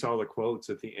release all the quotes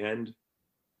at the end.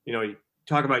 You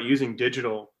talk about using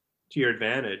digital to your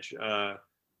advantage.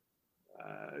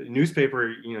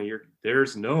 Newspaper,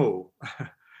 there's no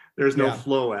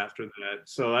flow after that.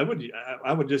 So I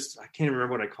would just, I can't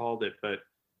remember what I called it, but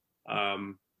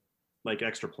like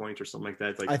extra point or something like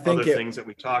that. Like things that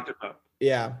we talked about.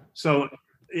 Yeah. So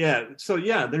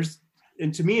there's,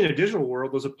 and to me in a digital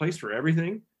world, there's a place for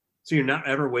everything. So you're not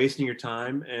ever wasting your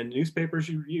time. And newspapers,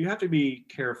 you have to be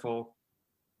careful.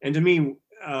 And to me,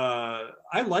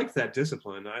 I liked that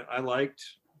discipline. I liked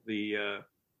the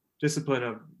discipline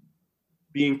of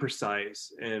being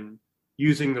precise and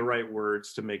using the right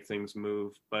words to make things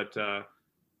move. But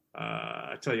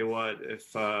I tell you what, if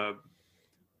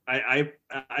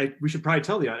we should probably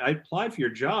tell you, I applied for your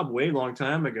job way long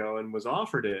time ago and was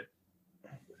offered it.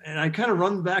 And I kind of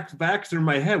run back through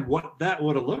my head what that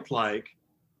would have looked like.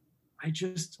 I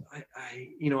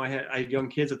had young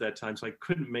kids at that time, so I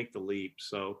couldn't make the leap.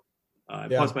 So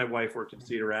plus my wife worked in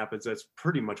Cedar Rapids. That's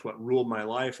pretty much what ruled my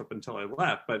life up until I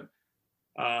left. But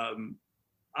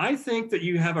I think that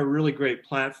you have a really great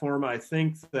platform. I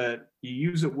think that you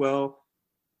use it well.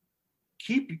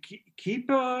 Keep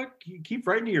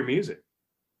writing to your music.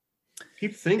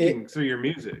 Keep thinking through your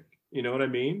music. You know what I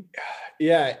mean?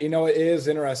 Yeah, it is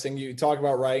interesting. You talk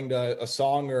about writing to a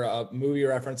song or a movie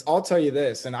reference. I'll tell you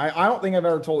this, and I don't think I've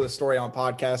ever told this story on a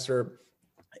podcast or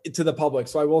to the public,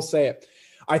 so I will say it.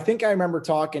 I think I remember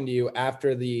talking to you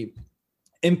after the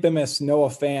infamous Noah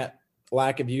Fant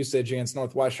lack of usage against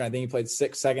Northwestern. I think he played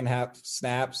 6 second-half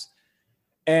snaps.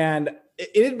 And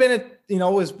it had been,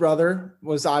 his brother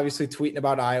was obviously tweeting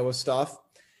about Iowa stuff.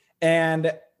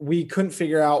 And we couldn't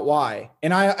figure out why.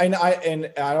 And I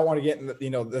don't want to get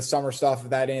in the summer stuff if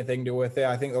that had anything to do with it.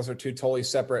 I think those are two totally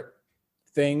separate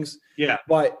things. Yeah.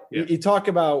 But you talk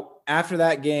about after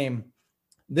that game,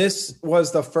 this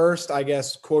was the first, I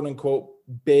guess, quote unquote,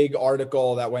 big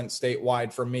article that went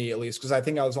statewide for me, at least, because I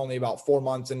think I was only about 4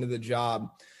 months into the job.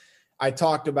 I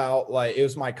talked about, it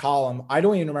was my column. I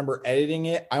don't even remember editing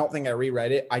it. I don't think I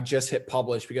reread it. I just hit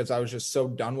publish because I was just so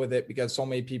done with it because so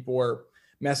many people were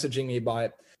messaging me about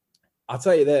it. I'll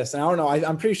tell you this, and I don't know,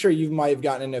 I'm pretty sure you might have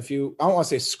gotten in a few, I don't want to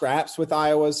say scraps with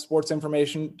Iowa's sports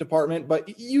information department, but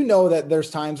that there's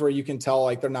times where you can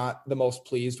tell they're not the most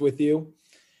pleased with you.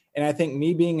 And I think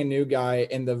me being a new guy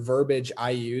and the verbiage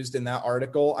I used in that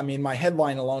article, I mean, my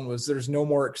headline alone was there's no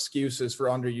more excuses for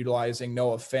underutilizing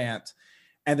Noah Fant.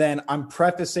 And then I'm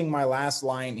prefacing my last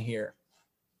line here.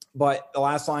 But the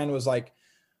last line was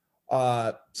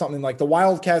something like the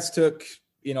Wildcats took,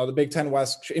 the Big Ten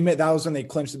West. That was when they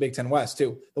clinched the Big Ten West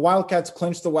too. The Wildcats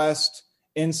clinched the West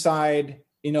inside,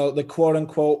 the quote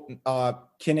unquote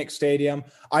Kinnick Stadium.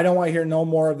 I don't want to hear no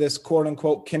more of this quote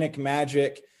unquote Kinnick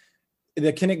magic.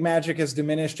 The Kinnick magic has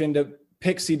diminished into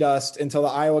pixie dust until the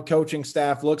Iowa coaching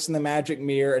staff looks in the magic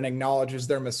mirror and acknowledges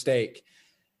their mistake.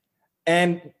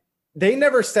 And they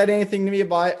never said anything to me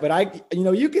about it, but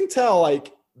you can tell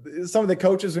some of the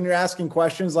coaches when you're asking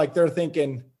questions, they're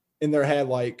thinking in their head,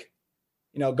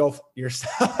 go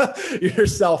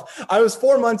yourself. I was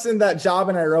 4 months in that job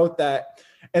and I wrote that.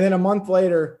 And then a month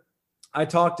later, I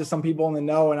talked to some people in the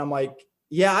know and I'm like,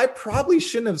 yeah, I probably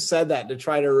shouldn't have said that to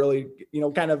try to really,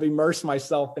 kind of immerse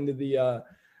myself into the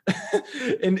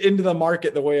into the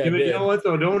market the way I did. You know what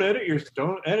though? Don't edit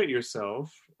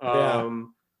yourself.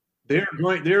 They're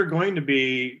going to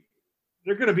be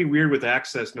weird with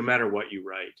access no matter what you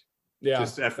write. Yeah,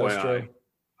 just FYI.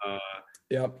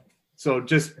 Yep. So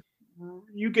just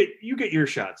you get your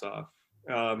shots off.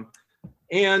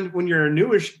 And when you're a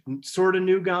newish sort of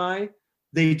new guy,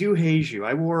 they do haze you.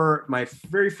 I wore my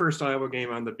very first Iowa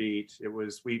game on the beat. It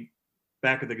was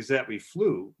back at the Gazette.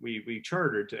 We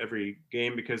chartered to every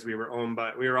game because we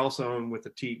were also owned with a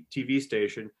TV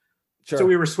station. Sure. So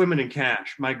we were swimming in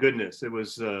cash. My goodness, it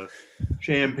was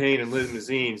champagne and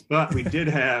limousines. But we had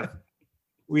a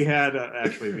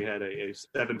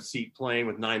 7-seat plane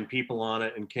with 9 people on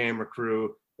it and camera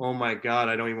crew. Oh my God,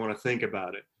 I don't even want to think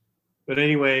about it. But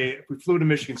anyway, we flew to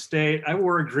Michigan State. I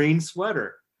wore a green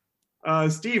sweater.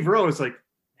 Steve Rowe was like,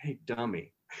 "Hey,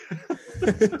 dummy."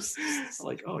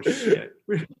 Like, oh shit,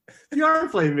 we are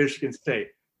playing Michigan State.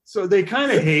 So they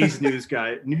kind of haze new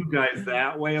guys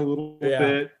that way a little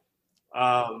bit.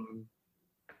 I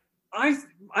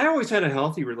always had a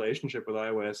healthy relationship with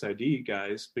Iowa SID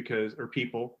guys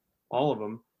all of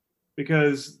them,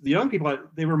 because the young people,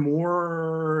 they were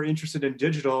more interested in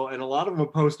digital, and a lot of them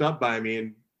would post up by me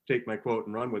and take my quote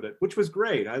and run with it, which was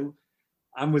great. I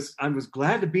was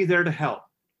glad to be there to help.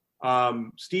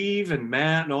 Steve and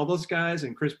Matt and all those guys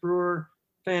and Chris Brewer,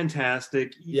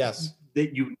 fantastic. Yes.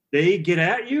 They get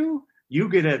at you, you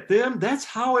get at them. That's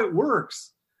how it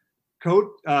works.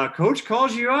 Coach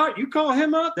calls you out, you call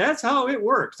him out. That's how it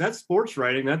works. That's sports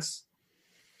writing. That's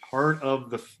part of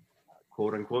the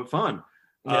quote unquote fun.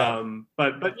 Yeah.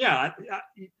 But yeah,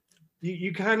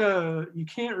 you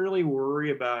can't really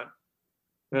worry about.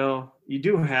 Well, you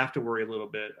do have to worry a little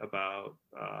bit about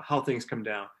how things come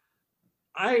down.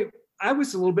 I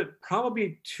was a little bit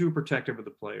probably too protective of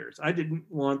the players. I didn't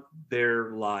want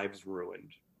their lives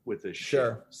ruined with this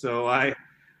shit. So I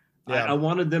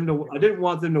wanted them to. I didn't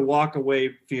want them to walk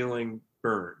away feeling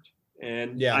burned.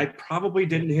 And I probably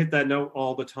didn't hit that note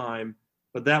all the time,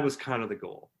 but that was kind of the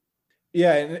goal.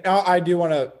 Yeah, and I do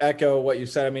want to echo what you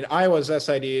said. I mean, Iowa's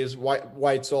SIDs,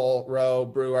 Weitzel, Rowe,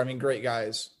 Brewer. I mean, great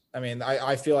guys. I mean,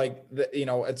 I feel like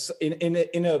it's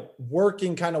in a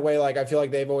working kind of way. Like, I feel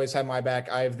like they've always had my back.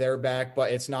 I have their back,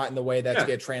 but it's not in the way that's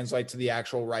going to translate to the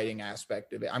actual writing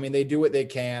aspect of it. I mean, they do what they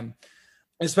can,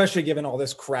 especially given all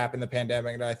this crap in the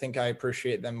pandemic. And I think I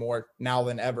appreciate them more now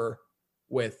than ever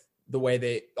with the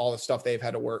way all the stuff they've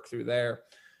had to work through there.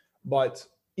 But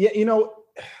yeah,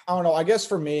 I don't know. I guess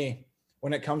for me,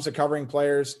 when it comes to covering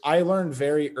players, I learned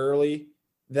very early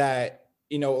that,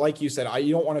 like you said,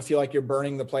 you don't want to feel like you're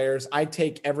burning the players. I'm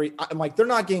like, they're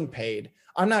not getting paid.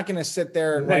 I'm not going to sit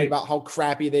there and write about how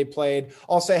crappy they played.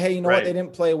 I'll say, hey, what? They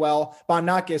didn't play well, but I'm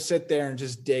not going to sit there and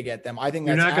just dig at them. I think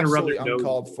that's absolutely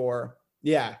uncalled for.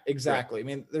 Yeah, exactly.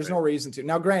 Right. I mean, there's no reason to.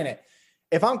 Now, granted,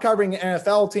 if I'm covering an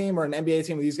NFL team or an NBA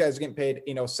team where these guys are getting paid,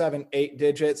 7-8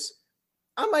 digits,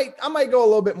 I might go a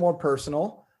little bit more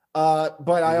personal.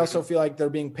 But I also feel like they're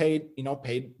being paid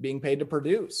to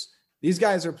produce. These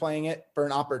guys are playing it for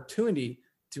an opportunity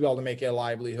to be able to make it a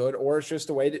livelihood, or it's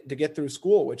just a way to get through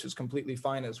school, which is completely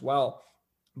fine as well.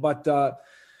 But,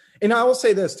 and I will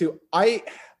say this too. I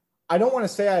don't want to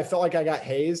say I felt like I got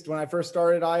hazed when I first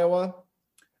started Iowa.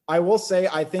 I will say,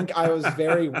 I think I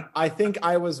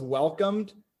was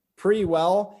welcomed pretty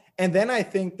well. And then I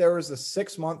think there was a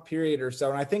 6-month period or so.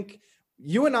 And I think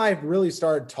you and I really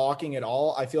started talking at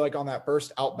all, I feel like, on that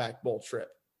first Outback Bowl trip.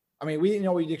 I mean,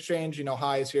 we exchange,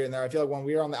 highs here and there. I feel like when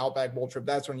we were on the Outback Bowl trip,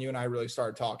 that's when you and I really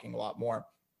started talking a lot more.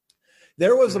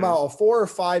 There was about a 4 or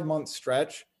 5 month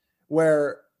stretch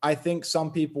where I think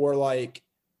some people were like,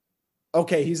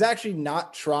 okay, he's actually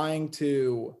not trying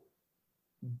to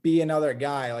be another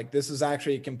guy. Like, this is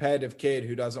actually a competitive kid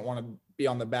who doesn't want to be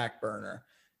on the back burner.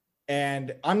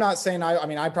 And I'm not saying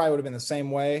I probably would have been the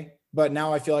same way, but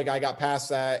now I feel like I got past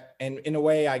that. And in a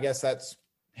way, I guess that's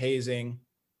hazing,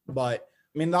 but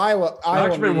I mean, the Iowa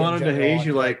media wanted to haze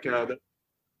you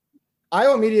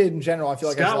Iowa media in general. I feel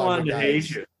like Scott wanted to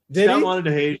haze you. Wanted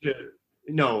to haze you.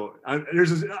 No,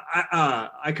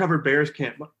 I covered Bears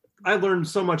camp. I learned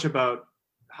so much about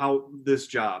how this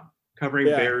job covering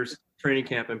Bears training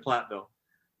camp in Platteville,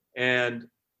 and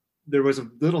there was a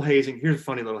little hazing. Here's a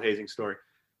funny little hazing story.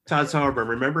 Todd Sauerbrunn,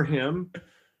 remember him?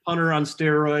 Punter on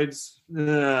steroids,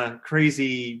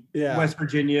 crazy West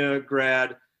Virginia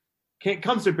grad.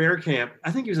 Comes to Bear camp.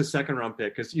 I think he was a 2nd-round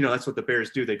pick because, that's what the Bears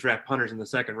do. They draft punters in the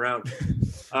 2nd round.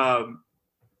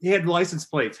 He had license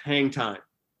plates, hang time.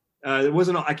 It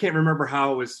wasn't. I can't remember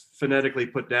how it was phonetically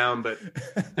put down, but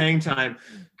hang time.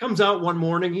 Comes out one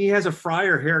morning. He has a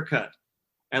Fryer haircut.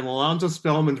 And Alonzo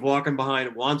Spellman's walking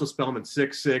behind. Alonzo Spellman,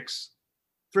 6'6",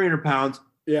 300 pounds.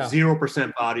 Yeah.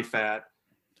 0% body fat,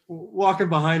 walking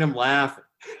behind him laughing.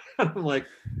 I'm like,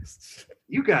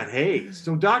 you got haze.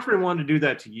 So Doctrine wanted to do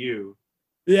that to you.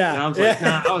 Yeah. And I was like,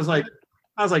 nah.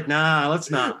 I was like, nah,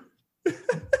 let's not.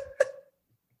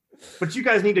 But you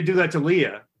guys need to do that to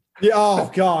Leah. Yeah.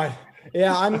 Oh God.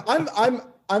 Yeah.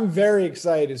 I'm very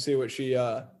excited to see what she.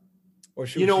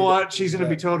 You know what? She's going to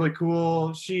be totally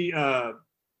cool. She,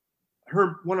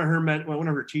 one of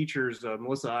her teachers,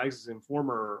 Melissa Isaacson,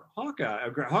 former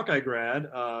Hawkeye grad,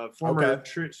 former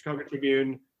Chicago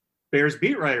Tribune Bears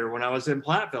beat writer when I was in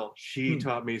Platteville. She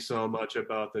taught me so much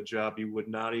about the job. You would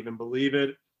not even believe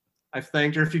it. I've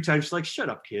thanked her a few times. She's like, shut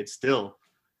up, kid, still.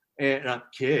 And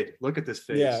kid, look at this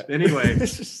face. Yeah. Anyway,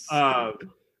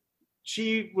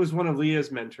 she was one of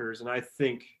Leah's mentors, and I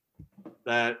think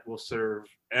that will serve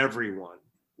everyone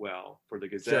well for the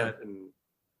Gazette and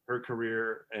her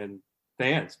career and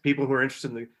fans, people who are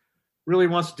interested in really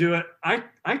wants to do it.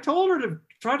 I told her to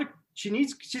try to,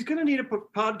 she's going to need a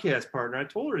podcast partner. I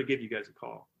told her to give you guys a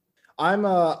call.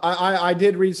 I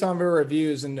did read some of her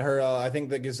reviews, and her, I think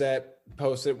the Gazette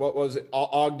posted, what was it?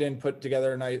 Ogden put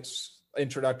together a nice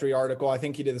introductory article. I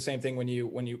think he did the same thing when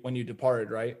you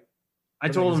departed, right? I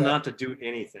told him not to do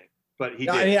anything, but he did.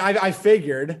 I mean, I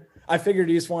figured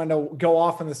he just wanted to go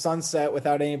off in the sunset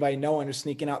without anybody knowing, just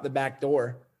sneaking out the back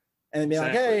door and then be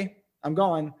like, hey, I'm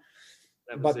going.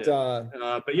 But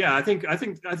yeah, I think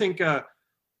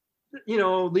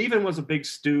leaving was a big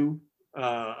stew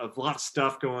of a lot of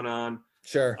stuff going on.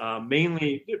 Sure.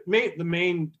 Mainly the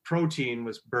main protein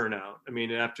was burnout. I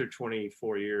mean, after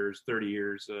 24 years, 30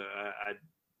 years, I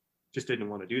just didn't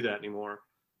want to do that anymore.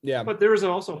 Yeah. But there was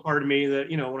also a part of me that,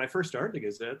 when I first started the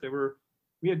Gazette,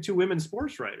 we had 2 women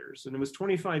sports writers, and it was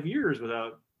 25 years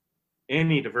without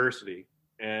any diversity.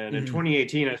 And in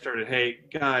 2018, I started, hey,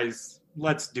 guys,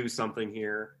 let's do something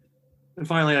here. And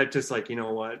finally, I just like, you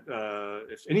know what?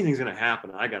 If anything's going to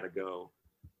happen, I got to go.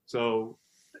 So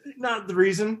not the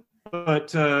reason,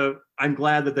 but I'm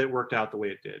glad that worked out the way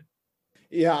it did.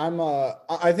 Yeah,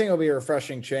 I think it'll be a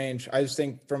refreshing change. I just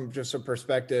think from just a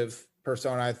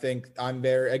persona, I think I'm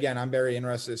very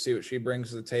interested to see what she brings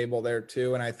to the table there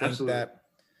too. And I think that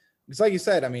it's like you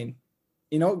said, I mean,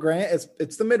 Grant,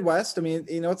 it's the Midwest. I mean,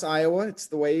 it's Iowa. It's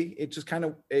the way it just kind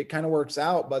of works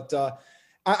out. But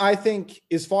I think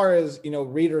as far as,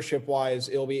 readership wise,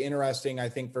 it'll be interesting, I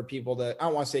think, for people to, I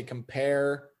don't want to say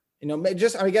compare,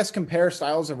 compare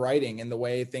styles of writing and the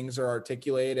way things are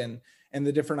articulated and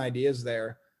the different ideas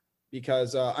there.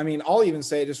 Because, I'll even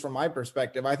say just from my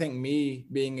perspective, I think me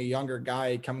being a younger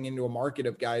guy coming into a market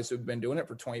of guys who've been doing it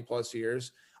for 20 plus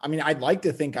years, I'd like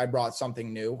to think I brought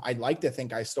something new. I'd like to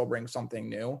think I still bring something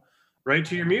new. Right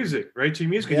to your music.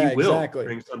 Yeah, you will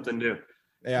bring something new.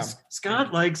 Yeah.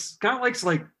 Scott likes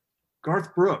like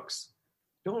Garth Brooks.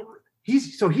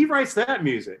 He writes that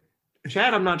music.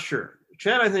 Chad, I'm not sure.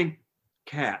 Chad, I think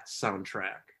Cats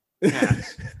soundtrack.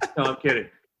 Cats. No, I'm kidding.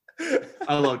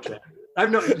 I love Chad.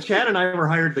 Chad and I were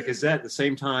hired at the Gazette at the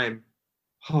same time.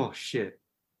 Oh shit.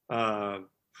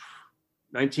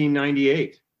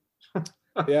 1998.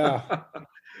 Yeah.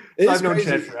 I've known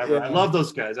Chad forever. Yeah. I love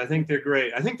those guys. I think they're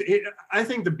great. I think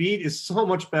the beat is so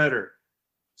much better.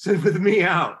 Sit with me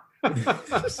out.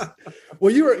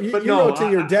 Well, you wrote to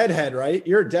your Deadhead, right?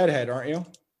 You're a Deadhead, aren't you?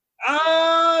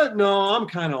 No, I'm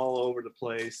kind of all over the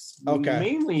place. Okay.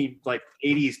 Mainly like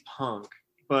 80s punk,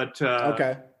 but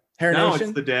okay. Hair now Nation?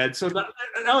 It's the Dead. So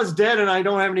now it's dead, and I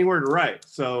don't have anywhere to write.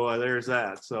 So there's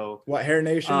that. So what, Hair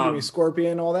Nation? Give me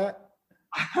Scorpion, all that?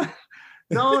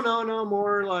 No.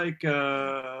 More like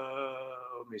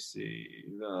let me see.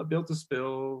 Built to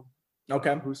Spill.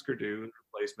 Okay. Husker Du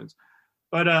replacements.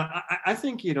 But I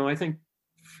think when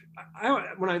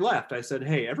I left, I said,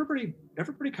 hey, everybody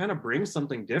kind of brings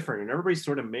something different, and everybody's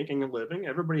sort of making a living.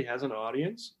 Everybody has an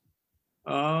audience.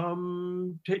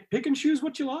 Pick and choose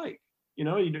what you like. You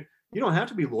don't have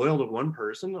to be loyal to one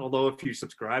person. Although if you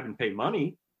subscribe and pay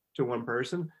money to one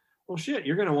person, well, shit,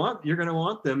 you're gonna want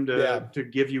them to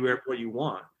give you what you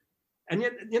want. And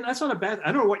yet that's not a bad.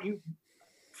 I don't know what you.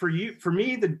 For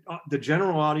me, the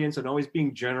general audience and always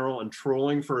being general and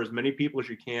trolling for as many people as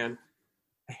you can,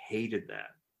 I hated that.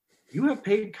 You have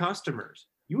paid customers.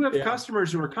 You have customers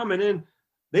who are coming in.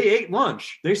 They ate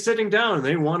lunch. They're sitting down and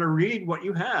they want to read what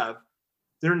you have.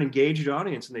 They're an engaged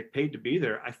audience and they paid to be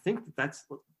there. I think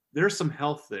there's some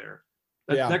health there.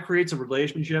 That creates a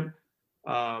relationship.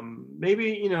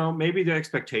 Maybe the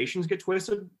expectations get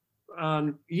twisted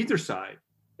on either side.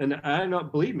 And I don't know,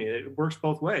 believe me, it works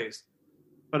both ways.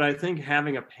 But I think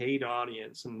having a paid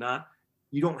audience and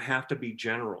you don't have to be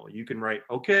general. You can write,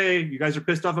 okay, you guys are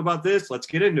pissed off about this. Let's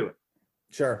get into it.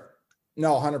 Sure.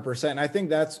 No, 100%. I think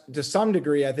that's to some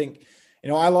degree, I think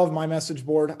I love my message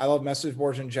board. I love message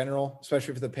boards in general,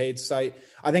 especially for the paid site.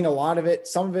 I think a lot of it,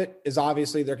 some of it is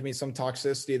obviously there can be some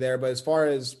toxicity there, but as far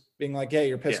as being like, hey,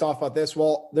 you're pissed off about this.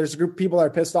 Well, there's a group of people that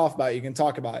are pissed off about it. You can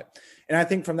talk about it. And I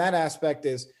think from that aspect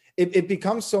is it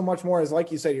becomes so much more as,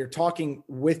 like you said, you're talking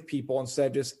with people instead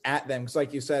of just at them. Because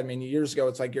like you said, I mean, years ago,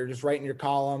 it's like you're just writing your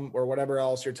column or whatever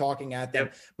else, you're talking at them.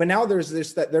 Yep. But now there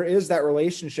is that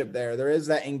relationship there. There is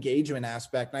that engagement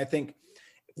aspect. And I think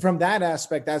from that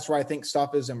aspect, that's where I think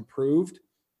stuff is improved.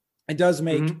 It does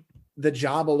make the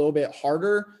job a little bit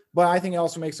harder, but I think it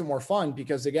also makes it more fun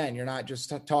because, again, you're not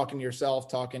just talking to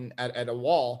yourself, talking at a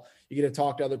wall. You get to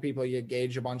talk to other people, you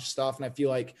gauge a bunch of stuff. And I feel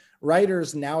like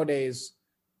writers nowadays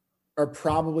are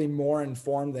probably more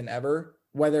informed than ever,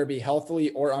 whether it be healthily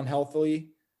or unhealthily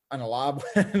in a lot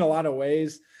of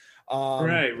ways.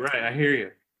 Right. I hear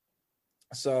you.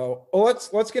 So let's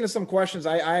get into some questions.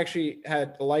 I actually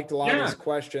liked a lot of these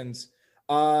questions.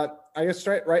 I guess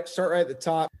start right at the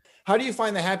top. How do you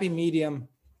find the happy medium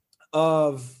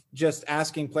of just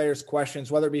asking players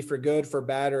questions, whether it be for good, for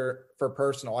bad, or for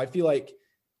personal? I feel like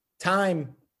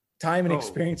time and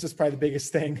experience is probably the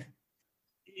biggest thing.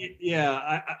 Yeah.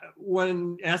 I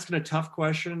when asking a tough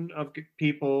question of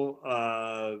people,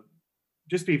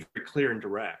 just be very clear and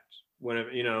direct. When,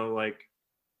 like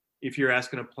if you're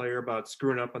asking a player about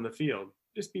screwing up on the field,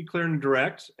 just be clear and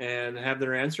direct and have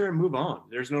their answer and move on.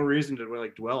 There's no reason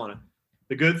to dwell on it.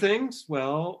 The good things,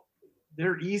 well,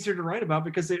 they're easier to write about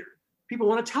because people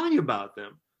want to tell you about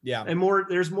them. Yeah. And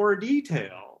there's more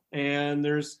detail. And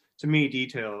to me,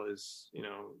 detail is,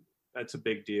 that's a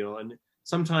big deal. And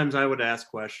sometimes I would ask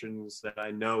questions that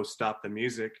I know stop the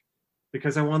music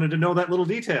because I wanted to know that little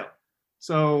detail.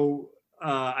 So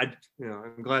I'm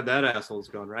glad that asshole's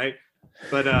gone, right?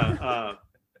 But I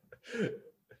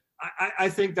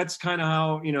think that's kind of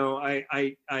how,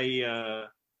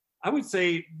 I would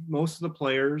say most of the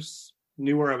players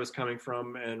knew where I was coming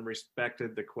from and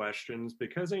respected the questions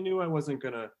because they knew I wasn't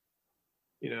gonna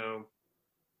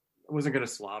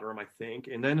slaughter them, I think.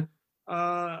 And then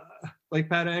like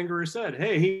Pat Angerer said,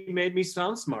 hey, he made me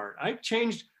sound smart. I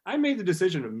made the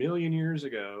decision 1 million years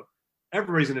ago.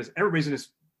 Everybody's gonna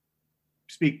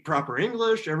speak proper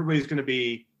English. Everybody's gonna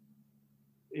be,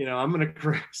 I'm gonna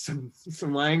correct some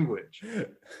language. And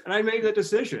I made that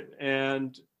decision.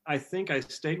 And I think I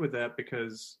stayed with that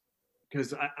because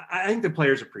I think the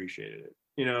players appreciated it.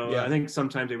 I think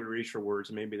sometimes they would reach for words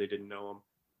and maybe they didn't know them,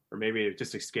 or maybe it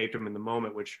just escaped them in the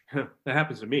moment, which that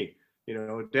happens to me.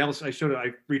 Dallas, I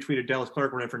retweeted Dallas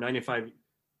Clark running for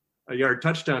 95-yard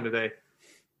touchdown today.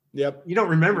 Yep. You don't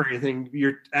remember anything.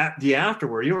 You're at the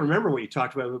afterward. You don't remember what you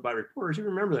talked about by reporters. You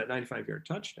remember that 95-yard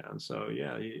touchdown. So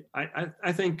yeah,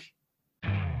 I think.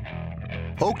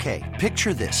 Okay,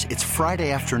 picture this. It's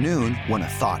Friday afternoon when a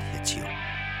thought hits you.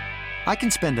 I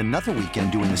can spend another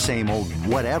weekend doing the same old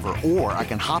whatever, or I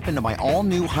can hop into my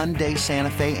all-new Hyundai Santa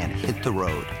Fe and hit the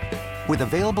road. With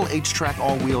available H-Track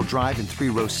all-wheel drive and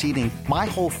 3-row seating, my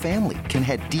whole family can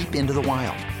head deep into the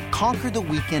wild. Conquer the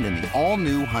weekend in the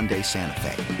all-new Hyundai Santa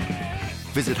Fe.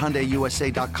 Visit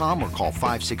HyundaiUSA.com or call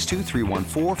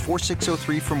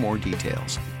 562-314-4603 for more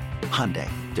details. Hyundai,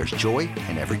 there's joy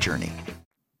in every journey.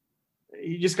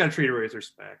 You just got to treat it with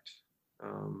respect.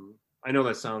 I know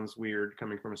that sounds weird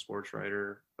coming from a sports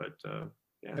writer, but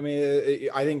yeah. I mean,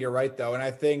 I think you're right, though. And I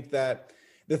think that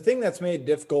the thing that's made it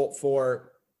difficult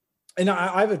and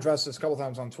I've addressed this a couple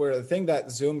times on Twitter, the thing that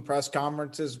Zoom press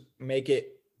conferences make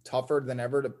it tougher than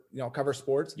ever to cover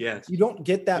sports. Yes. You don't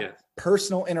get that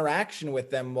personal interaction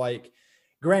with them. Like,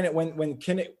 granted, when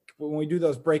we do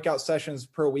those breakout sessions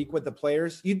per week with the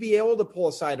players, you'd be able to pull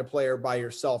aside a player by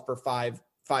yourself for five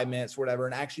minutes, whatever,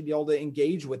 and actually be able to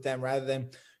engage with them rather than,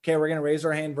 okay, we're going to raise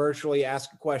our hand virtually,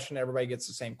 ask a question, everybody gets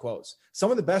the same quotes.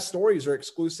 Some of the best stories are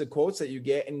exclusive quotes that you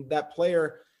get, and that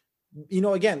player,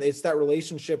 again, it's that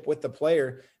relationship with the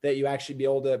player that you actually be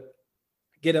able to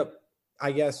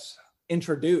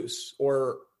introduce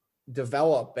or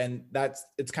develop. And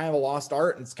it's kind of a lost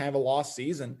art, and it's kind of a lost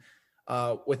season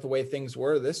with the way things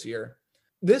were this year.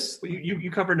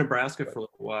 You covered Nebraska for a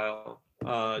little while.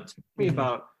 Tell me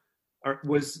about,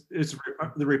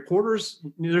 the reporters,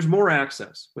 there's more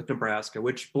access with Nebraska,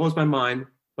 which blows my mind,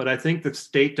 but I think the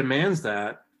state demands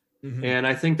that. Mm-hmm. And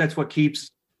I think that's what keeps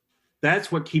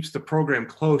the program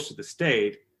close to the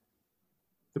state.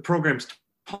 The program's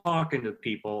talking to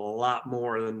people a lot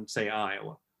more than, say,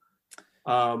 Iowa.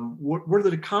 Were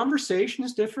the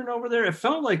conversations different over there? It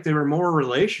felt like there were more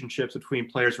relationships between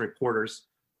players and reporters.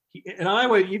 In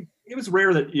Iowa, it was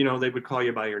rare that, they would call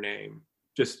you by your name.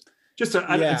 It's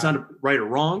not right or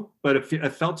wrong, but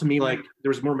it felt to me like there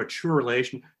was more mature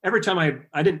relation. Every time I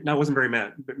wasn't very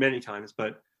mad many times,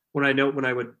 but when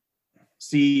I would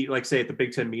see, like, say at the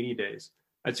Big Ten media days,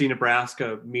 I'd see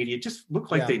Nebraska media just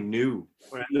look like they knew.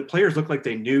 The players looked like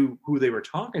they knew who they were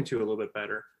talking to a little bit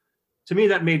better. To me,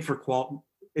 that made for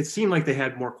it seemed like they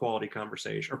had more quality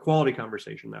conversation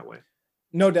that way.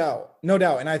 No doubt.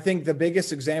 And I think the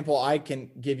biggest example I can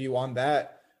give you on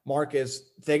that, Mark,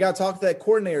 is they got to talk to that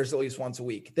coordinators at least once a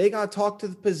week. They got to talk to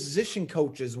the position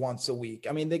coaches once a week.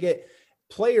 I mean, they get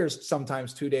players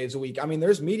sometimes 2 days a week. I mean,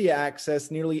 there's media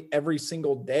access nearly every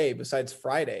single day besides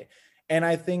Friday. And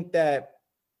I think that,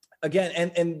 again,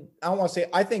 and I don't want to say,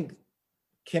 I think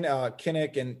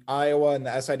Kinnick and Iowa and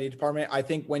the SID department, I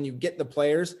think when you get the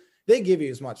players, they give you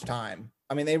as much time.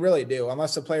 I mean, they really do.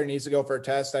 Unless the player needs to go for a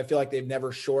test, I feel like they've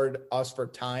never shorted us for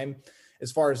time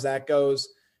as far as that goes.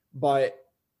 But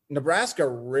Nebraska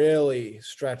really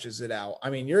stretches it out. I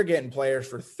mean, you're getting players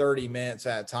for 30 minutes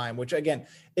at a time, which, again,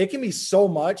 it can be so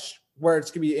much where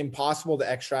it's going to be impossible to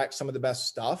extract some of the best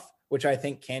stuff, which I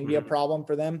think can be a problem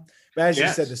for them. But as you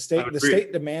said, the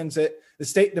state demands it. The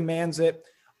state demands it.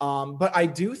 But I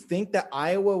do think that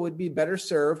Iowa would be better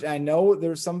served. And I know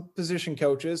there's some position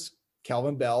coaches,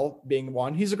 Kelvin Bell being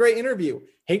one. He's a great interview.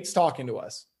 Hates talking to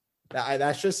us.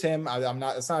 That's just him. I'm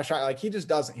not. It's not a shot. Like, he just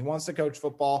doesn't. He wants to coach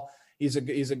football. He's a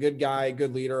good guy,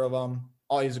 good leader of them.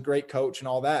 Oh, he's a great coach and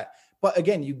all that. But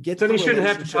again, you get. Then he shouldn't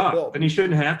have to talk. Built. Then he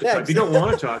shouldn't have to talk. Exactly. If you don't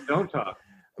want to talk, don't talk.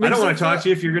 I don't want to talk to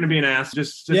you if you're going to be an ass.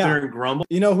 Just sit there and grumble.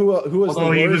 You know who was?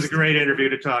 Although he was a great interview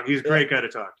to talk. He's a great guy to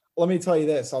talk. Let me tell you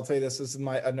this. I'll tell you this. This is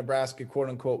a Nebraska quote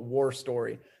unquote war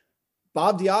story.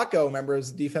 Bob Diaco, remember,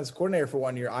 was defensive coordinator for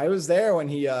 1 year. I was there when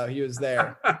he was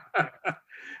there.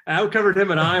 I covered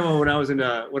him in Iowa when I was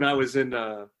in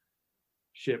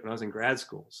grad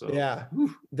school. So yeah,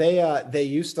 they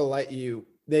used to let you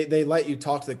they let you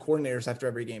talk to the coordinators after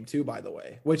every game too, by the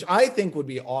way, which I think would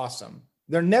be awesome.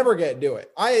 They're never going to do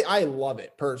it. I love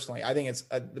it personally. I think it's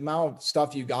the amount of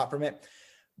stuff you got from it.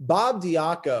 Bob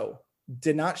Diaco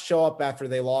did not show up after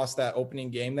they lost that opening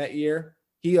game that year.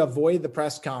 He avoided the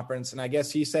press conference, and I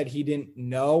guess he said he didn't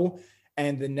know.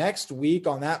 And the next week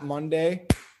on that Monday,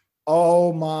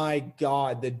 oh my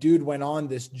God, the dude went on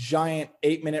this giant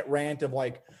 8-minute rant of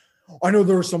like, I know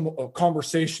there was some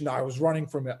conversation that I was running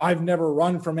from it. I've never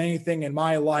run from anything in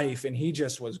my life. And he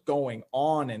just was going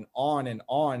on and on and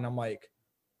on. And I'm like,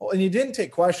 well, and he didn't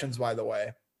take questions, by the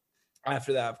way,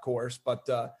 after that, of course. But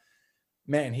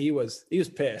man, he was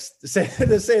pissed to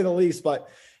say the least. But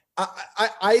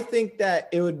I think that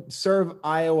it would serve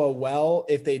Iowa well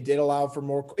if they did allow for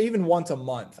more, even once a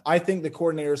month. I think the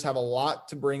coordinators have a lot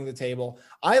to bring to the table.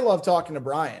 I love talking to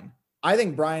Brian. I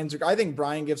think Brian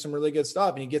gives some really good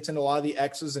stuff, and he gets into a lot of the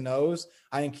X's and O's.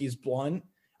 I think he's blunt.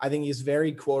 I think he's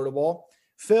very quotable.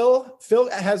 Phil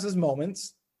has his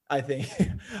moments, I think.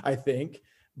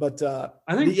 But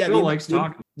I think Phil likes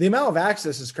talking. The amount of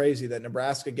access is crazy that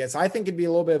Nebraska gets. I think it'd be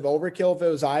a little bit of overkill if it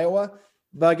was Iowa.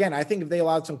 But again, I think if they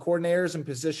allowed some coordinators and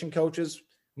position coaches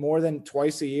more than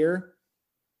twice a year,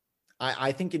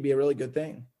 I think it'd be a really good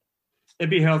thing. It'd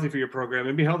be healthy for your program.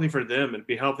 It'd be healthy for them. It'd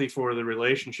be healthy for the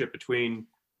relationship between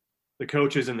the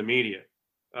coaches and the media.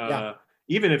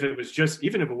 Even if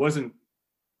it wasn't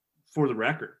for the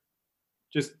record,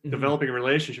 just developing a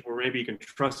relationship where maybe you can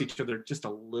trust each other just a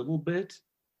little bit.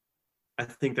 I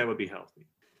think that would be healthy.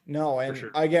 No, and sure.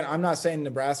 Again, I'm not saying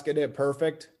Nebraska did it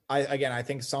perfect. I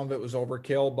think some of it was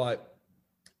overkill, but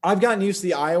I've gotten used to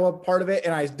the Iowa part of it,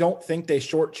 and I don't think they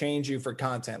shortchange you for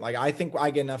content. Like, I think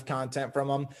I get enough content from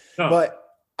them, but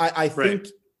I think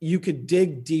you could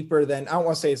dig deeper than, I don't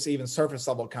want to say it's even surface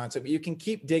level content, but you can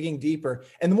keep digging deeper.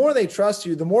 And the more they trust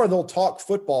you, the more they'll talk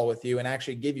football with you and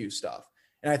actually give you stuff.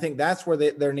 And I think that's where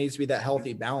there needs to be that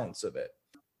healthy balance of it.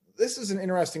 This is an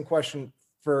interesting question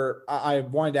I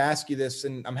wanted to ask you this,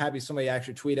 and I'm happy somebody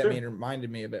actually tweeted at me and reminded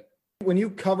me of it. When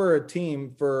you cover a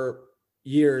team for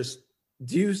years,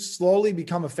 do you slowly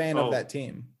become a fan of that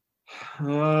team?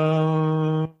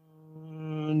 No.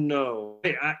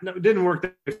 It didn't work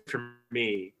that way for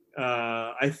me.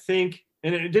 I think,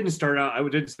 and it didn't start out, I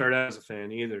didn't start out as a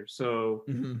fan either. So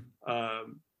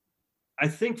I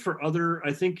think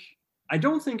I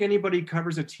don't think anybody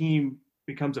covers a team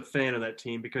becomes a fan of that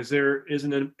team, because there is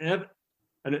an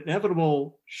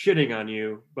inevitable shitting on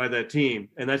you by that team.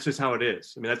 And that's just how it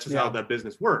is. I mean, that's just how that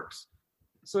business works.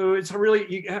 So it's really,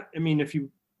 if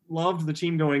you loved the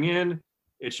team going in,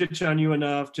 it shits on you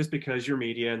enough just because you're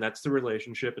media, and that's the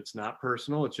relationship. It's not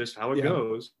personal. It's just how it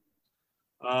goes.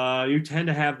 You tend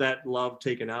to have that love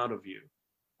taken out of you.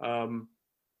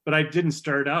 But I didn't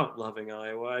start out loving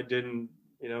Iowa. I didn't,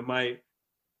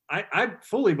 I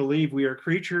fully believe we are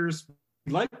creatures.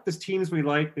 We like the teams we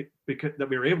like because that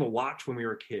we were able to watch when we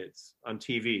were kids on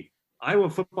TV. Iowa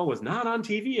football was not on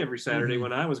TV every Saturday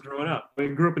when I was growing up. We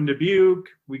grew up in Dubuque.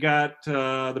 We got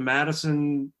the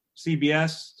Madison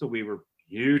CBS, so we were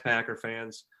huge Packer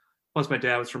fans. Plus, my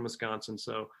dad was from Wisconsin,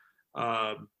 so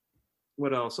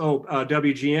what else?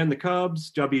 WGN, the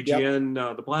Cubs,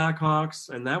 WGN, the Blackhawks,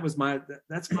 and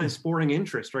that's my sporting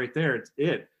interest right there. It's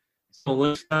it.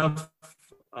 Stuff.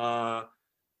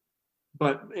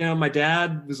 But my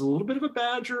dad was a little bit of a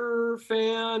Badger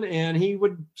fan, and he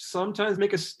would sometimes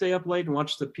make us stay up late and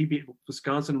watch the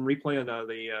Wisconsin replay on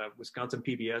the Wisconsin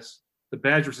PBS. The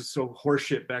Badgers was so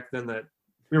horseshit back then that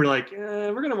we were like,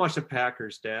 we're going to watch the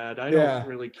Packers, Dad. I don't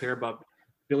really care about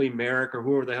Billy Merrick or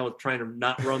whoever the hell is trying to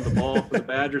not run the ball for the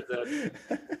Badgers.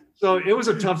 So it was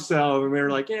a tough sell, and we were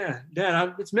like, yeah,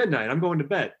 Dad, it's midnight. I'm going to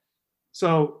bed.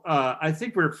 So I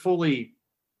think we're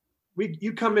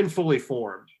you come in fully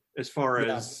formed as far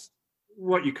as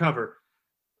what you cover.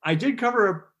 I did cover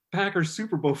a Packers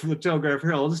Super Bowl from the Telegraph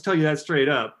Herald. I'll just tell you that straight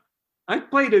up. I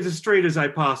played it as straight as I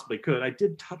possibly could. I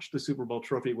did touch the Super Bowl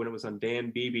trophy when it was on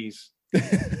Dan Beebe's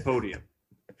podium.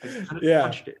 I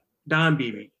touched it. Don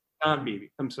Beebe.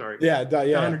 I'm sorry.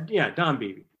 Don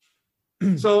Beebe.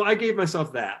 So I gave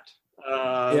myself that.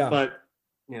 But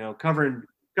covering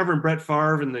Brett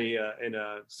Favre in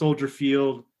a Soldier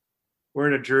Field,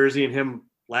 wearing a jersey and him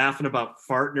laughing about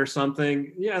farting or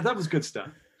something. Yeah, that was good stuff.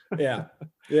 Yeah.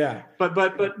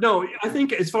 But no, I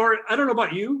think I don't know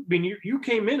about you. I mean, you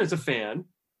came in as a fan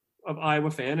of Iowa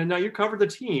fan, and now you cover the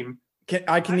team.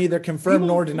 I can neither confirm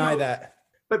nor deny that.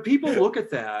 But people look at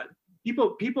that.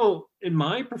 People in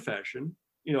my profession,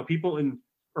 people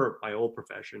or my old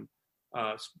profession,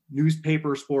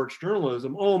 newspaper, sports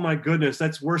journalism. Oh my goodness,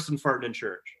 that's worse than farting in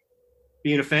church.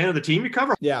 Being a fan of the team you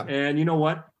cover. Yeah. And you know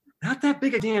what? Not that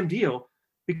big a damn deal,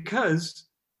 because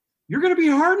you're going to be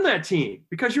hard on that team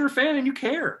because you're a fan and you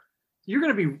care. You're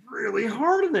going to be really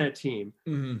hard on that team.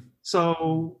 Mm-hmm.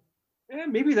 So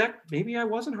maybe I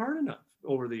wasn't hard enough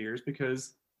over the years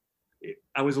because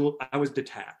I was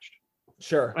detached.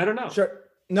 Sure. I don't know. Sure.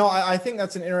 No, I think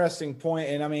that's an interesting point.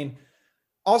 And I mean,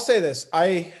 I'll say this.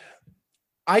 I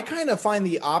kind of find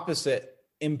the opposite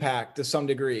impact to some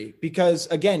degree because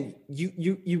again,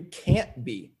 you can't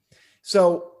be.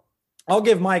 So I'll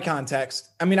give my context.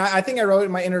 I mean, I think I wrote it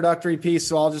in my introductory piece,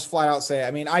 so I'll just flat out say,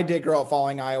 I mean, I did grow up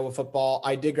following Iowa football.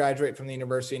 I did graduate from the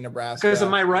University of Nebraska. Because of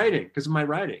my writing,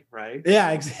 right? Yeah,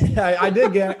 I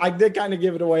did kind of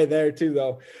give it away there too,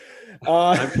 though.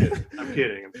 I'm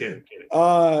kidding.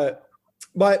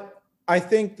 But I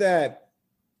think that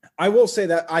I will say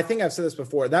that I think I've said this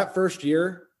before. That first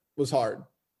year was hard.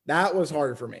 That was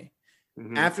hard for me.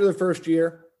 Mm-hmm. After the first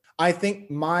year, I think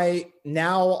my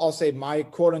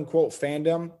quote unquote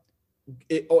fandom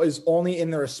is only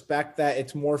in the respect that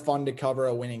it's more fun to cover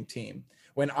a winning team.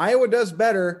 When Iowa does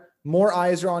better, more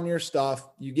eyes are on your stuff.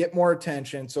 You get more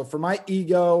attention. So for my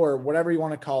ego or whatever you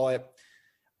want to call it,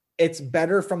 it's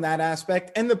better from that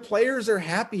aspect. And the players are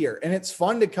happier and it's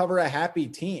fun to cover a happy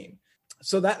team.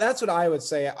 So that's what I would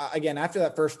say. Again, after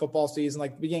that first football season,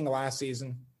 like the beginning of last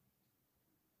season,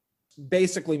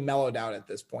 basically mellowed out at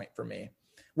this point for me.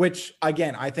 Which,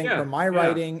 again, I think for my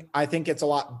writing, I think it's a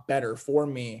lot better for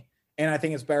me. And I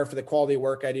think it's better for the quality of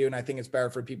work I do. And I think it's better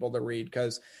for people to read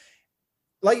because,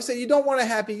 like you said, you don't want a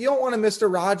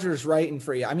Mr. Rogers writing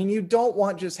for you. I mean, you don't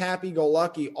want just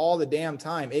happy-go-lucky all the damn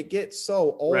time. It gets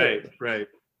so old.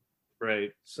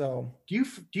 Right. So do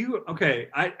you okay,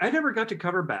 I never got to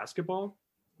cover basketball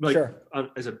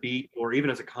as a beat or even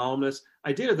as a columnist.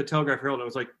 I did at the Telegraph Herald. I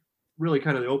was like, really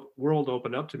kind of the world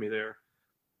opened up to me there.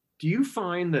 Do you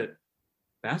find that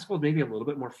basketball is maybe a little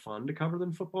bit more fun to cover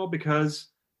than football? Because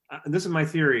this is my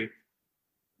theory.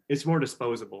 It's more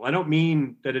disposable. I don't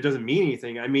mean that it doesn't mean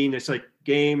anything. I mean, it's like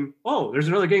game. Oh, there's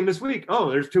another game this week. Oh,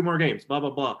 there's 2 more games, blah,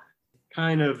 blah, blah.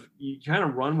 You kind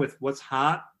of run with what's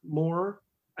hot more,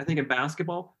 I think, in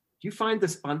basketball. Do you find the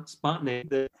spontaneity,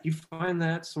 do you find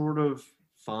that sort of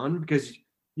fun? Because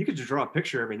you could just draw a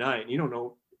picture every night and you don't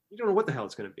know what the hell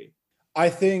it's going to be. I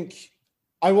think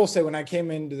I will say when I came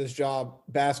into this job,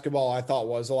 basketball I thought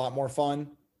was a lot more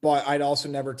fun, but I'd also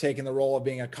never taken the role of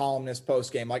being a columnist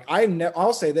post-game. Like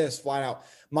I'll say this flat out.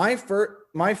 My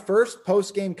first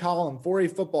post-game column for a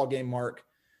football game, Mark,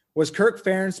 was Kirk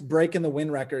Ferentz breaking the win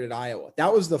record at Iowa.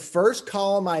 That was the first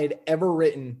column I had ever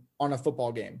written on a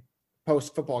football game,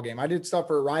 post-football game. I did stuff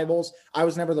for Rivals. I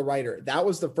was never the writer. That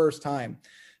was the first time.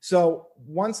 So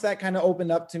once that kind of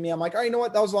opened up to me, I'm like, oh, you know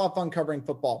what? That was a lot of fun covering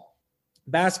football.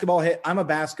 Basketball hit. I'm a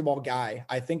basketball guy.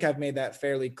 I think I've made that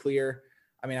fairly clear.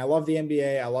 I mean, I love the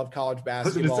NBA. I love college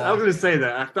basketball. I was going to say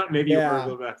that. I thought maybe you were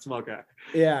a basketball guy.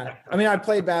 Yeah. I mean, I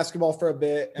played basketball for a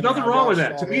bit. There's nothing wrong with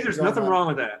that. To me, there's nothing wrong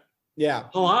with that. Yeah.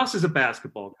 Halas is a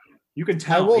basketball guy. You can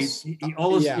tell. He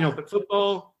always, yeah. but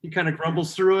football, he kind of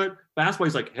grumbles through it. Basketball,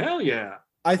 he's like, hell yeah.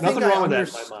 I think Nothing wrong with that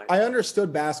in my mind. I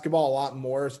understood basketball a lot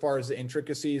more as far as the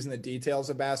intricacies and the details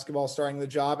of basketball starting the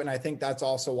job. And I think that's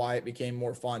also why it became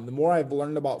more fun. The more I've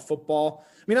learned about football,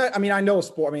 I know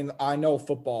sport. I know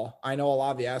football. I know a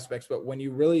lot of the aspects, but when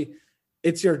you really,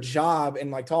 it's your job,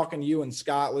 and like talking to you and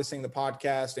Scott, listening to the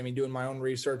podcast, doing my own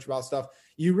research about stuff,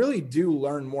 you really do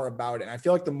learn more about it. And I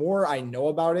feel like the more I know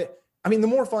about it, the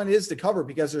more fun it is to cover,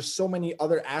 because there's so many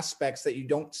other aspects that you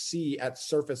don't see at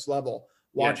surface level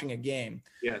watching a game.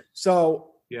 Yeah.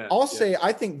 So I'll say,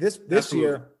 I think this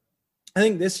year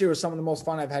was some of the most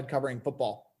fun I've had covering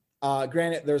football.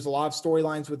 Granted, there's a lot of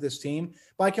storylines with this team,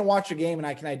 but I can watch a game and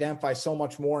I can identify so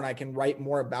much more, and I can write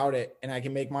more about it, and I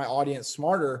can make my audience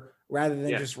smarter rather than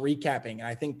just recapping. And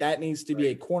I think that needs to be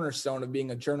a cornerstone of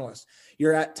being a journalist.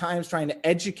 You're at times trying to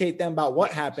educate them about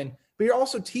what happened, but you're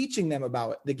also teaching them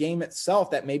about the game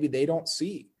itself that maybe they don't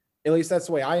see. At least that's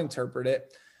the way I interpret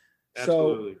it.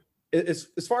 Absolutely. So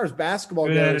as far as basketball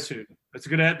good goes, attitude. That's a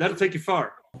good that'll take you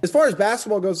far. As far as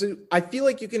basketball goes, I feel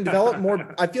like you can develop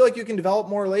more. I feel like you can develop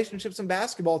more relationships in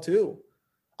basketball too.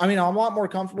 I'm a lot more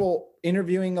comfortable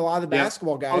interviewing a lot of the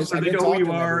basketball guys. So they know who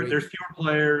you are. There's fewer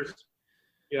players.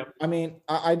 Yeah.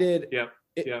 I did.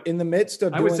 Yeah. In the midst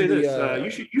of, I would say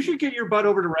this: you should get your butt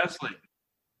over to wrestling.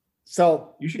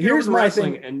 So you should get over to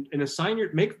wrestling and assign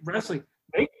make wrestling.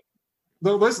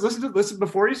 Listen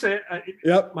before you say it.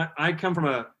 Yep.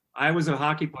 I was a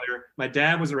hockey player. My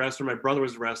dad was a wrestler. My brother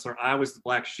was a wrestler. I was the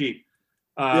black sheep.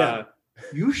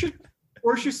 You should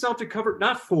force yourself to cover,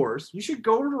 not force. You should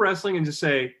go over to wrestling and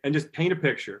just paint a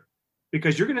picture,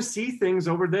 because you're going to see things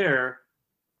over there,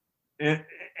 and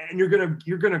you're going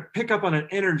to pick up on an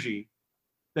energy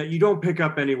that you don't pick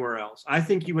up anywhere else. I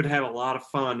think you would have a lot of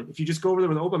fun if you just go over there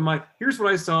with an open mind. Here's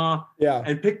what I saw. Yeah.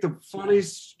 And pick the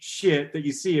funniest shit that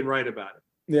you see and write about it.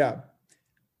 Yeah.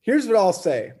 Here's what I'll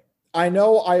say.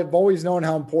 I've always known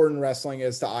how important wrestling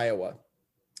is to Iowa.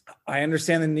 I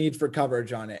understand the need for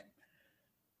coverage on it.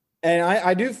 And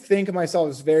I do think of myself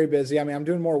as very busy. I'm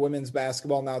doing more women's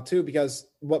basketball now too, because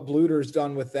what Bluter's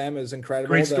done with them is incredible.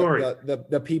 Great story.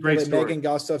 The people that Megan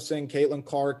Gustafson, Caitlin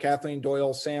Clark, Kathleen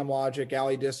Doyle, Sam Logic,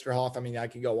 Ali Disterhoff. I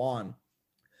could go on.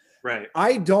 Right.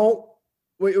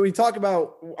 We talk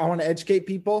about, I want to educate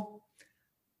people.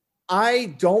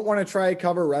 I don't want to try to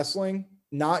cover wrestling,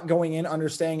 not going in,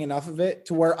 understanding enough of it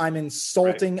to where I'm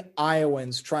insulting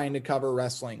Iowans trying to cover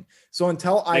wrestling. So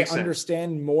until I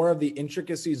understand more of the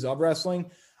intricacies of wrestling,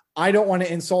 I don't want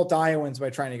to insult Iowans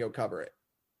by trying to go cover it.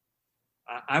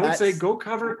 I would say go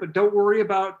cover it, but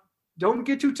don't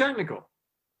get too technical.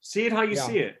 See it how you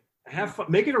see it. Have fun.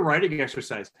 Make it a writing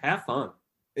exercise. Have fun.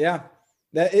 Yeah.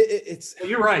 It's.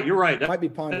 You're right. That might be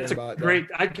pondering about it. Great.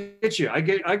 I get you. I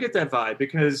get that vibe,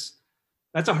 because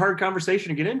that's a hard conversation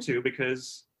to get into,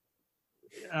 because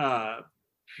the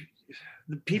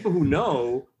people who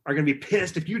know are going to be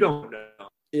pissed if you don't know.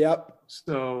 Yep.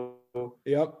 So.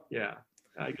 Yep. Yeah.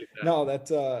 I get that. No,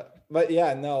 that's but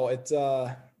yeah, no, it's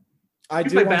I you do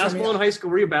play basketball in high school.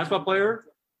 Were you a basketball player?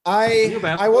 I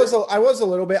was a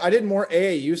little bit. I did more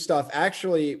AAU stuff.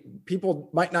 Actually, people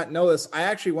might not know this. I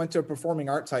actually went to a performing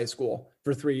arts high school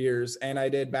for 3 years, and I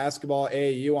did basketball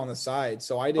AAU on the side.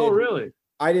 So I did. Oh, really?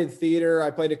 I did theater.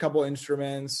 I played a couple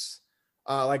instruments.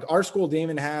 Like our school didn't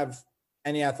even have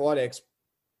any athletics,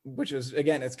 which is,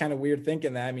 again, it's kind of weird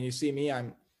thinking that. You see me,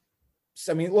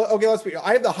 okay, let's be,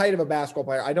 I have the height of a basketball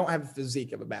player. I don't have the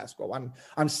physique of a basketball.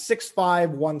 I'm 6'5",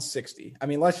 160.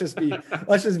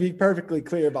 Let's just be perfectly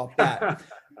clear about that.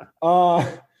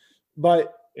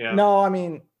 But yeah.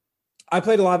 No, I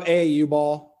played a lot of AAU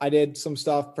ball. I did some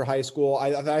stuff for high school.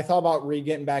 I thought about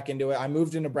getting back into it. I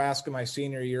moved to Nebraska my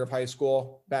senior year of high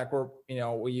school, back where,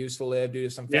 we used to live due to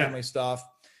some family stuff.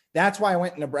 That's why I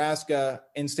went to Nebraska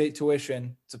in-state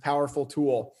tuition. It's a powerful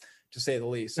tool, to say the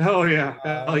least. Oh yeah.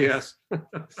 Hell yes. Your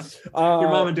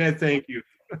mom and dad, thank you.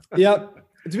 Yep.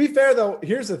 To be fair though,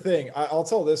 here's the thing. I'll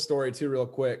tell this story too real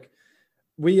quick.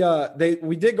 We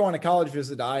did go on a college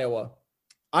visit to Iowa.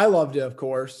 I loved it, of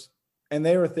course. And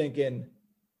they were thinking,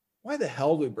 why the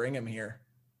hell do we bring him here?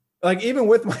 Like, even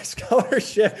with my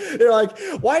scholarship, they're like,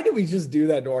 why did we just do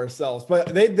that to ourselves?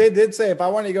 But they did say, if I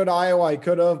wanted to go to Iowa, I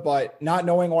could have, but not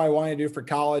knowing what I wanted to do for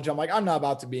college, I'm like, I'm not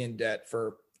about to be in debt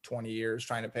for 20 years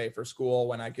trying to pay for school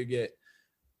when I could get,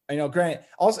 granted.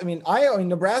 Also,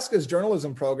 Nebraska's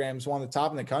journalism program is one of the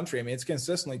top in the country. It's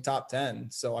consistently top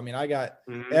 10. So, I got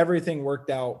everything worked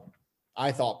out,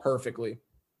 I thought, perfectly.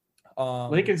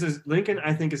 Lincoln,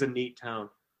 I think, is a neat town.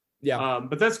 Yeah.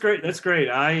 But that's great. That's great.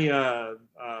 I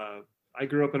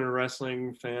grew up in a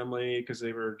wrestling family because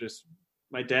they were just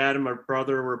my dad and my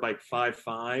brother were like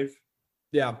 5'5",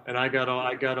 Yeah. and I got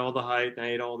all the height, and I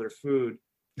ate all their food.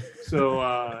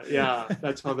 So yeah,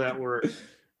 that's how that worked.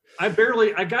 I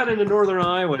got into Northern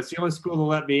Iowa. It's the only school to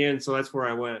let me in, so that's where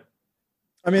I went.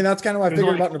 I mean, that's kind of what I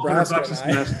figured about Nebraska.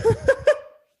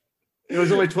 It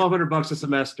was only $1,200 a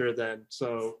semester then.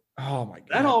 So oh my God,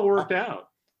 that all worked out.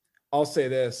 I'll say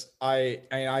this. I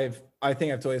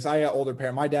think I've told you this. I got older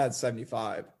parents. My dad's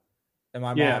 75 and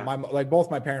my mom, like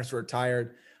both my parents were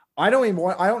retired. I don't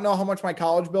know how much my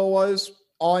college bill was.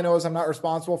 All I know is I'm not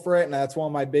responsible for it. And that's one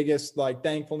of my biggest like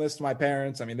thankfulness to my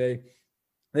parents. I mean, they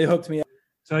hooked me up.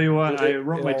 Tell you what, I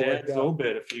wrote my dad's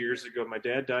obit a few years ago. My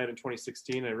dad died in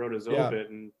 2016. I wrote his obit,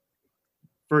 and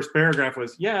first paragraph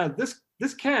was,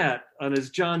 this cat on his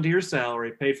John Deere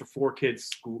salary paid for 4 kids'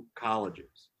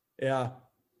 colleges. Yeah.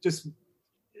 Just,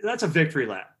 that's a victory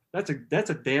lap. That's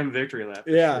a damn victory lap.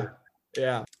 Yeah. Sure.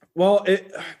 Yeah. Well,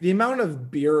 the amount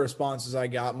of beer responses I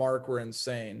got, Mark, were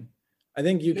insane. I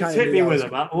think you kind of hit me with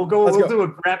them. We'll do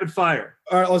a rapid fire.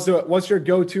 All right, let's do it. What's your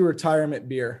go-to retirement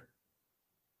beer?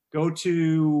 Go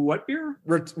to what beer?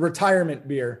 Retirement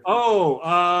beer.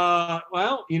 Oh,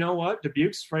 well, you know what?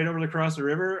 Dubuque's right over across the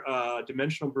river.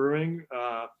 Dimensional Brewing,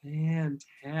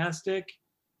 fantastic.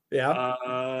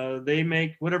 Yeah. They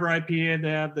make whatever IPA they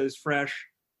have that is fresh.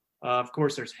 Of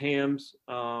course, there's Hams.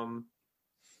 And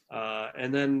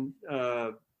then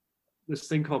this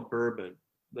thing called bourbon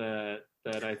that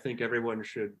I think everyone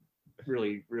should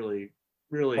really, really,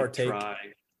 really partake. Try.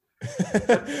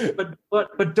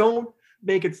 but don't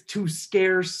make it too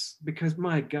scarce, because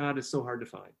my God, it's so hard to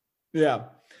find. Yeah.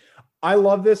 I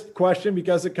love this question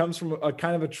because it comes from a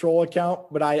kind of a troll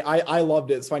account, but I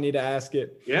loved it, so I need to ask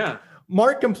it. Yeah.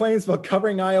 Mark complains about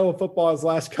covering Iowa football his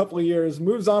last couple of years,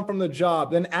 moves on from the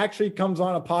job, then actually comes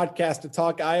on a podcast to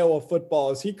talk Iowa football.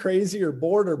 Is he crazy or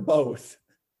bored or both?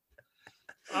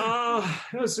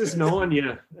 It was just knowing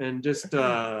you, and just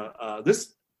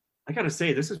this. I gotta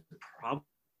say, this is probably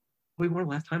one of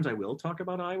the last times I will talk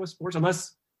about Iowa sports,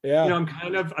 unless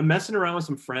I'm messing around with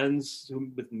some friends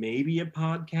with maybe a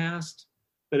podcast.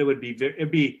 But it'd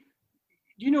be.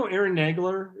 Do you know Aaron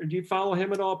Nagler? Or do you follow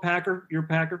him at all? Your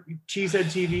Packer Cheesehead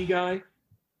TV guy.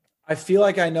 I feel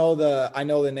like I know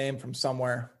the name from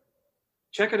somewhere.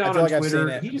 Check it out on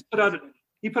Twitter. He just put out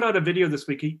a video this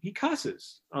week. He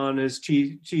cusses on his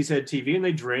Cheesehead TV, and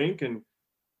they drink, and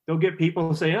they'll get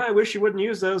people saying, I wish you wouldn't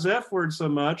use those F words so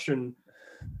much. And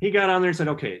he got on there and said,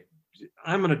 okay,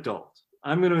 I'm an adult.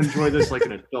 I'm going to enjoy this like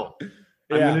an adult.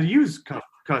 I'm going to use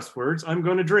cuss words. I'm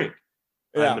going to drink.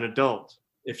 I'm an adult.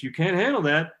 If you can't handle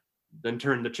that, then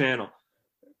turn the channel.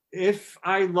 If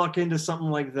I luck into something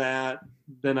like that,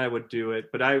 then I would do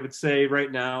it. But I would say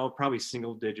right now, probably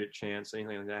single-digit chance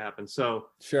anything like that happens. So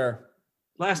sure.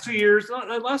 Last 2 years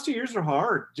are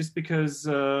hard, just because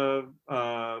I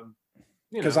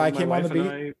came on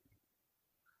the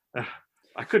beat.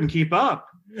 I couldn't keep up.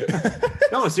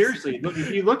 No, seriously. Look, if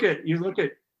you look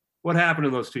at what happened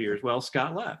in those 2 years. Well,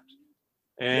 Scott left.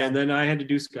 And then I had to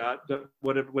do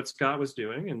what Scott was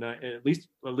doing, and at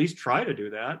least try to do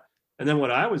that. And then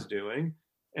what I was doing,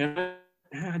 and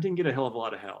I didn't get a hell of a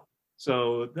lot of help.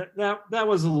 So that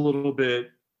was a little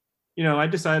bit, I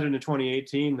decided in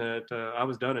 2018 that I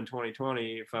was done in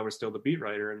 2020 if I was still the beat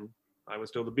writer, and I was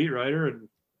still the beat writer. And as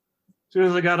soon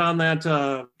as I got on that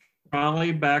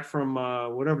trolley back from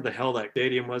whatever the hell that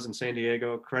stadium was in San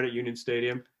Diego, Credit Union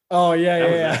Stadium. Oh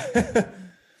yeah.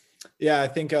 Yeah, I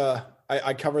think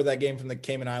I covered that game from the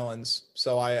Cayman Islands,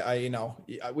 so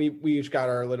we each got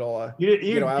our little. You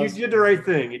did the right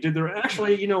thing.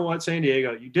 Actually, you know what, San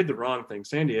Diego, you did the wrong thing.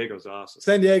 San Diego's awesome.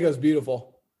 San Diego's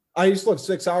beautiful. I used to live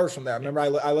 6 hours from there. Remember,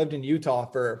 I lived in Utah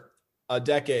for a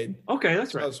decade. Okay,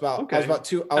 that's right. I was about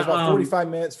 45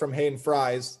 minutes from Hayden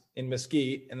Fries in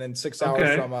Mesquite, and then 6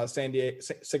 hours from San Diego.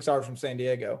 6 hours from San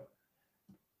Diego.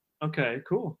 Okay,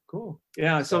 cool.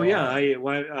 Yeah, so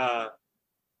Matt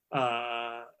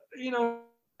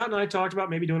and I talked about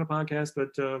maybe doing a podcast,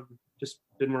 but just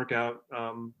didn't work out.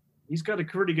 He's got a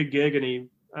pretty good gig, and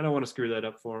I don't want to screw that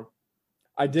up for him.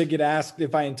 I did get asked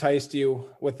if I enticed you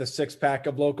with a 6-pack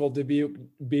of local Dubuque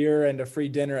beer and a free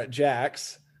dinner at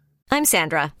Jack's. I'm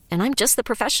Sandra, and I'm just the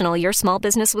professional your small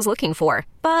business was looking for.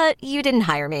 But you didn't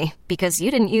hire me because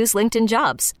you didn't use LinkedIn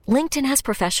Jobs. LinkedIn has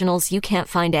professionals you can't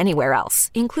find anywhere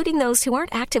else, including those who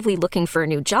aren't actively looking for a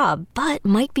new job, but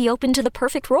might be open to the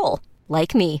perfect role,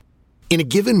 like me. In a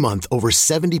given month, over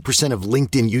 70% of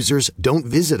LinkedIn users don't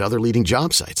visit other leading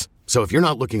job sites. So if you're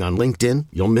not looking on LinkedIn,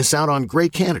 you'll miss out on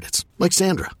great candidates like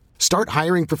Sandra. Start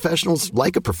hiring professionals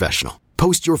like a professional.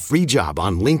 Post your free job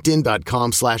on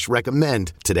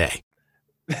linkedin.com/recommend today.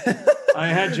 I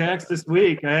had Jack's this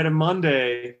week. I had a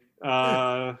Monday.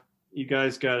 You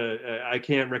guys gotta. I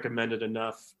can't recommend it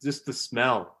enough. Just the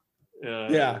smell.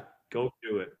 Yeah. Go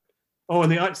do it. Oh,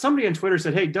 and somebody on Twitter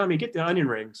said, "Hey, dummy, get the onion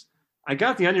rings." I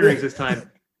got the onion rings this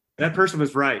time. That person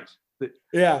was right.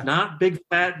 Yeah. Not big,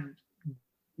 fat,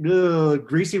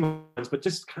 greasy ones, but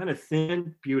just kind of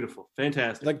thin, beautiful,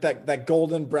 fantastic. Like that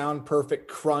golden brown, perfect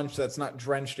crunch that's not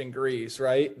drenched in grease,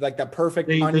 right? Like that perfect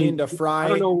onion to fry. I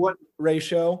don't know what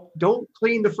ratio. Don't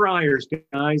clean the fryers,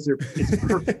 guys. It's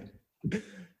perfect.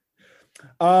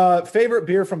 Favorite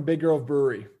beer from Big Grove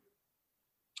Brewery?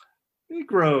 Big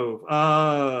Grove.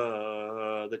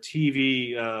 The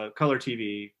TV, color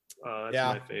TV. That's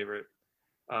my favorite.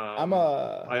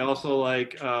 I also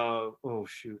like. I'm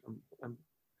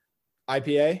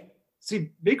IPA.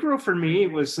 See, Big Grove for me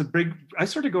was I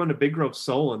started going to Big Grove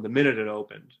Solon the minute it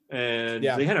opened, and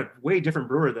they had a way different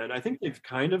brewer then. I think they've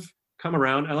kind of come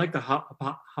around. I like the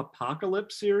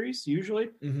Apocalypse series usually,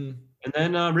 and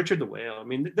then Richard the Whale. I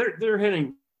mean, they're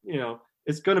hitting.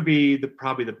 It's going to be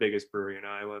probably the biggest brewery in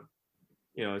Iowa.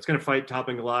 It's going to fight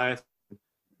Topping Goliath.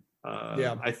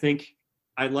 I think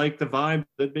I like the vibe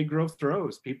that Big Grove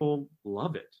throws. People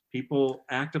love it. People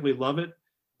actively love it.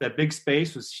 That big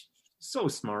space was so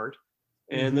smart,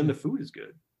 and then the food is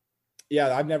good.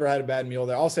 Yeah, I've never had a bad meal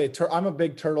there. I'll say I'm a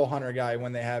big Turtle Hunter guy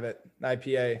when they have it.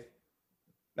 IPA.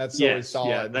 That's always solid.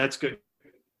 Yeah, that's good.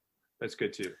 That's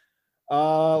good too.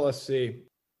 Let's see.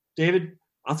 David,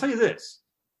 I'll tell you this.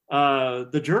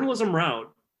 The journalism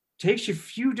route takes you a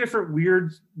few different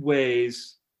weird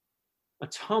ways.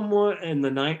 Ottumwa in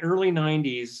the early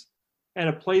 90s at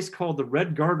a place called the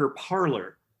Red Garter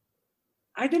Parlor.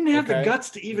 I didn't have the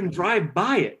guts to even drive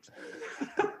by it.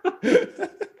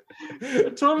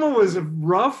 Ottumwa was a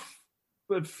rough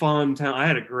but fun town. I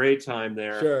had a great time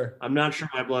there. Sure. I'm not sure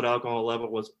my blood alcohol level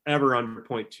was ever under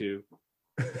 0.2.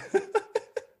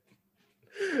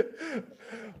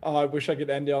 I wish I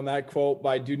could end it on that quote, but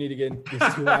I do need to get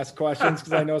these two last questions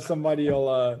because I know somebody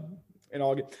will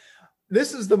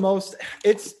this is the most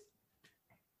it's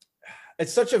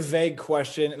such a vague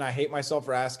question, and I hate myself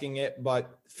for asking it,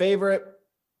 but favorite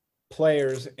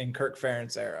players in Kirk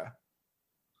Ferentz era?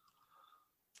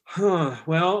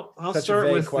 Well, I'll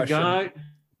start with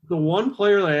the one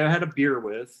player that I had a beer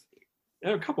with.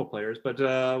 A couple players, but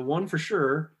one for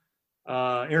sure,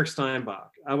 Eric Steinbach.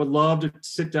 I would love to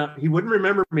sit down. He wouldn't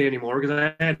remember me anymore because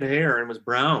I had hair and was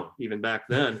brown even back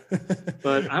then.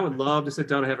 But I would love to sit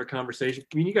down and have a conversation.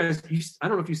 I mean, you guys, I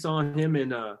don't know if you saw him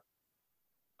in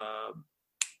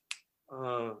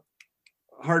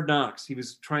Hard Knocks. He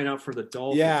was trying out for the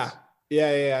Dolphins. Yeah.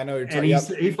 I know you're talking. And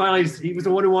he was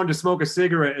the one who wanted to smoke a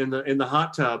cigarette in the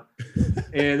hot tub,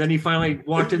 and then he finally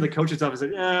walked in the coach's office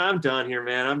and said, "I'm done here,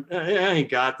 man. I ain't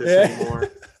got this anymore."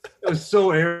 It was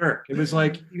so Eric. It was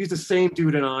like he's the same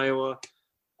dude in Iowa,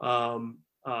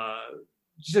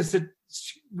 just a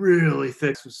really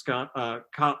thick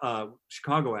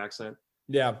Chicago accent.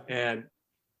 Yeah, and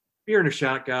beer and a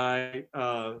shot guy,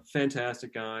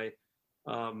 fantastic guy,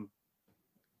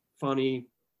 funny,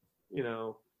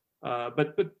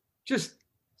 but just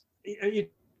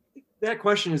that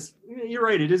question is, you're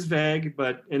right, it is vague,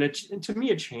 but and to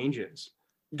me it changes.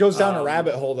 It goes down a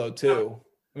rabbit hole though too.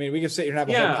 I mean, we could sit here and have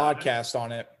a whole podcast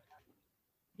on it.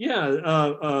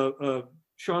 Yeah,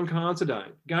 Sean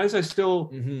Considine, guys I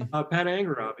still Pat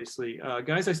Anger, obviously,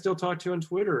 guys I still talk to on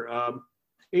Twitter.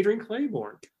 Adrian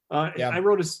Claiborne. I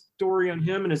wrote a story on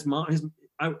him and his mom.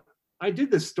 I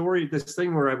did this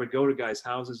thing where I would go to guys'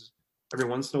 houses every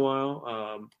once in a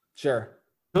while. Sure.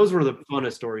 Those were the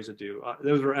funnest stories to do.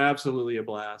 Those were absolutely a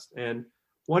blast. And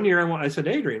one year I said,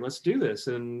 Adrian, let's do this.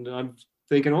 And I'm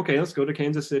thinking, okay, let's go to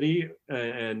Kansas City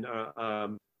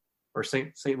or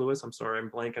St. Louis. I'm sorry, I'm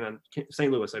blanking on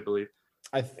St. Louis, I believe.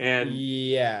 And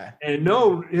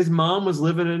no, his mom was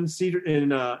living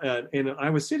in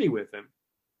Iowa City with him.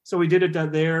 So we did it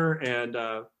there, and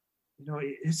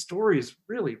his story is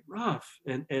really rough,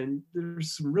 and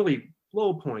there's some really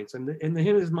low points, and him and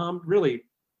his mom really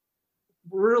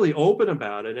open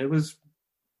about it. It was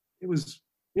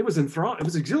enthralling. It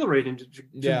was exhilarating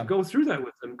to go through that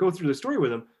with them, go through the story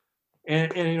with them,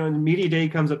 and the media day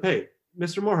comes up, hey,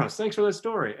 Mr. Morehouse, thanks for that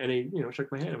story, and he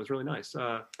shook my hand. It was really nice.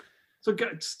 So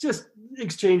it's just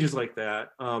exchanges like that.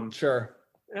 Sure.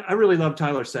 I really love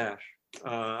Tyler Sash.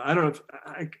 I don't know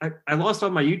if I lost all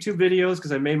my YouTube videos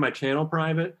because I made my channel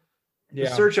private.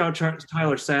 Yeah. Search out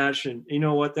Tyler Sash, and you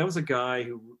know what? That was a guy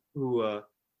who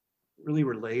really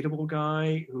relatable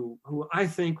guy who I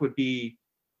think would be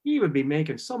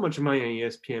making so much money on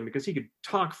ESPN because he could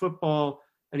talk football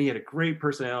and he had a great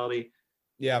personality.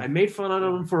 Yeah. I made fun of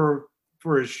him for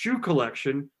his shoe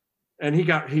collection, and he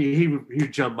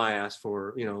jumped my ass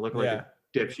for look like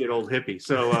dipshit old hippie.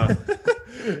 So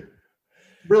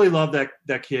really love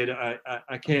that kid.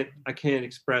 I can't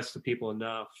express to people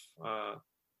enough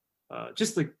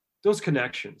just those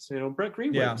connections. Brett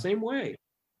Greenwood, same way.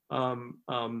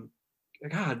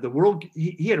 God, the world,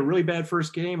 he had a really bad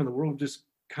first game and the world just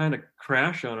kind of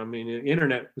crashed on him. I mean, the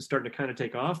internet was starting to kind of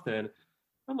take off then.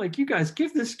 I'm like, you guys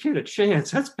give this kid a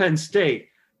chance. That's Penn State.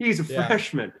 He's a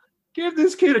freshman. Give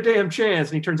this kid a damn chance.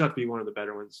 And he turns out to be one of the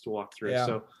better ones to walk through. Yeah.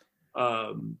 So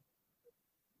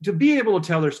to be able to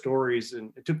tell their stories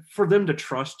and for them to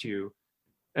trust you.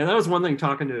 And that was one thing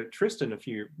talking to Tristan a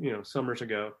few, summers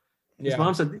ago. His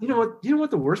mom said, you know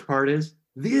what the worst part is?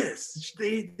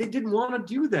 They didn't want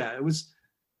to do that. It was,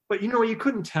 but you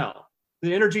couldn't tell.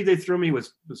 The energy they threw me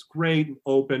was great and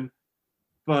open,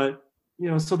 but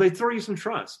so they throw you some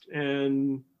trust,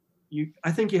 and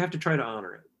I think you have to try to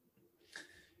honor it.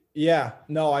 Yeah,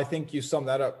 no, I think you summed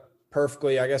that up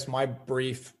perfectly. I guess my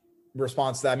brief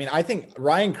response to that. I mean, I think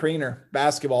Ryan Kriener,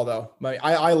 basketball though.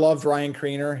 I loved Ryan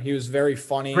Kriener. He was very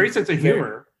funny. Great sense of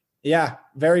humor. Yeah,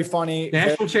 very funny.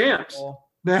 National champs.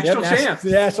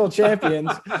 National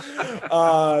champions.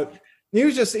 He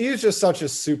was just such a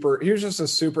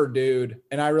super dude.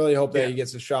 And I really hope that he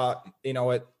gets a shot,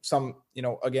 at some,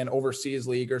 again, overseas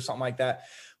league or something like that.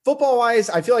 Football wise,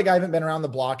 I feel like I haven't been around the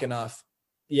block enough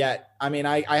yet. I mean,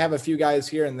 I have a few guys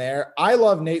here and there. I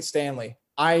love Nate Stanley.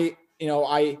 I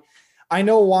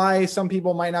know why some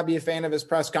people might not be a fan of his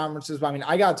press conferences, but I mean,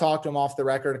 I got to talk to him off the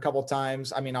record a couple of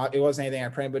times. I mean, it wasn't anything I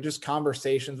printed, but just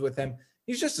conversations with him.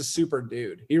 He's just a super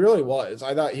dude. He really was.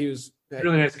 I thought he was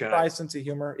really nice guy. Sense of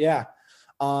humor. Yeah.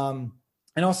 And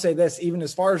I'll say this, even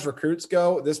as far as recruits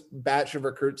go, this batch of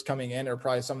recruits coming in are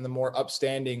probably some of the more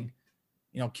upstanding,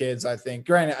 kids, I think.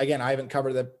 Granted, again, I haven't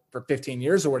covered that for 15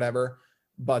 years or whatever,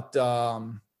 but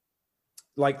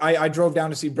I drove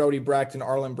down to see Brody Brecht and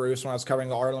Arlen Bruce when I was covering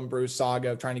the Arlen Bruce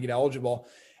saga of trying to get eligible.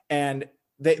 And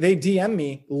they DM'd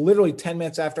me literally 10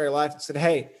 minutes after I left and said,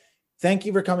 "Hey, thank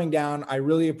you for coming down. I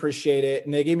really appreciate it."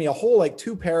 And they gave me a whole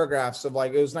 2 paragraphs of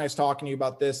it was nice talking to you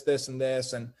about this, this, and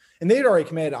this. And they'd already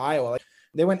committed to Iowa.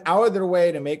 They went out of their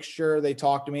way to make sure they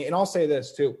talked to me. And I'll say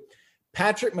this too.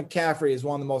 Patrick McCaffrey is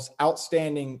one of the most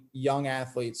outstanding young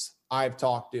athletes I've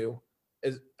talked to.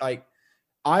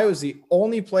 I was the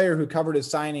only player who covered his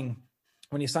signing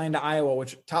when he signed to Iowa,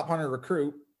 which top 100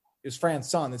 recruit is Fran's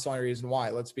son. That's the only reason why.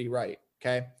 Let's be right.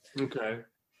 Okay.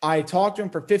 I talked to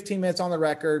him for 15 minutes on the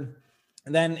record.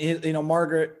 And then,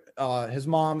 Margaret, his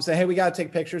mom said, "Hey, we got to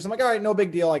take pictures." I'm like, "All right, no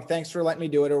big deal. Thanks for letting me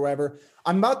do it," or whatever.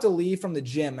 I'm about to leave from the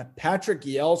gym. Patrick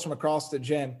yells from across the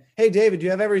gym, "Hey, David, do you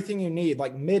have everything you need?"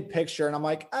 Mid picture. And I'm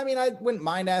like, I mean, I wouldn't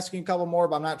mind asking a couple more,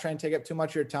 but I'm not trying to take up too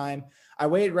much of your time. I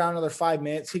waited around another 5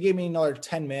 minutes. He gave me another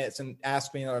 10 minutes and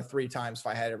asked me another 3 times if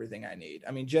I had everything I need.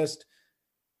 I mean, just,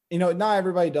 not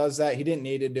everybody does that. He didn't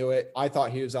need to do it. I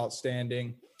thought he was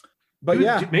outstanding. But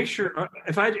make sure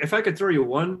if I could throw you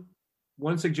one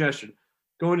suggestion,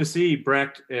 going to see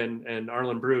Brecht and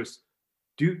Arlen Bruce,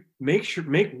 make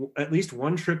at least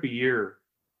one trip a year,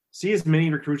 see as many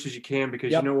recruits as you can,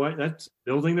 because you know what, that's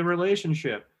building the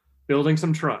relationship, building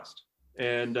some trust,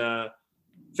 and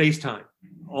FaceTime,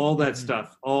 all that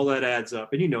stuff, all that adds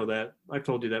up. And that I've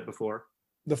told you that before.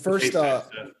 The first,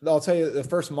 I'll tell you, the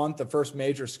first month, the first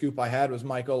major scoop I had was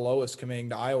Michael Lois coming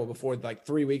to Iowa before,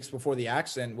 3 weeks before the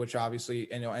accident, which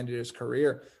obviously, ended his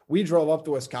career. We drove up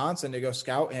to Wisconsin to go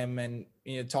scout him and,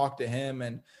 talk to him.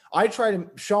 And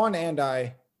Sean and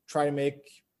I try to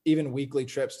make even weekly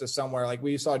trips to somewhere.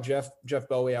 We saw Jeff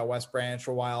Bowie at West Branch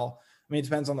for a while. I mean, it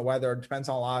depends on the weather. It depends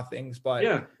on a lot of things,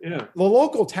 but the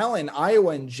local talent in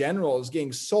Iowa in general is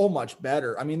getting so much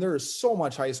better. I mean, there is so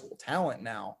much high school talent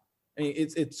now. I mean,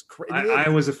 it's crazy. I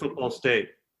was a football state.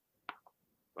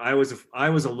 I was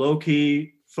a low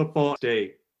key football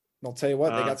state. I'll tell you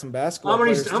what, they got some basketball.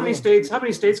 How many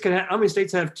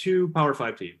states have 2 Power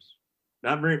 5 teams?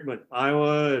 Not very, but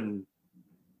Iowa and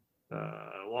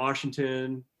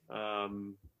Washington,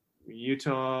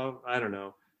 Utah. I don't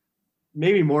know,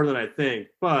 maybe more than I think.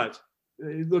 But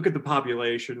look at the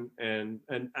population, and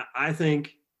I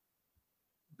think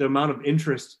the amount of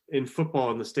interest in football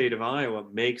in the state of Iowa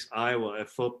makes Iowa a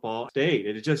football state.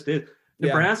 It just is.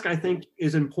 Nebraska, I think,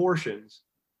 is in portions.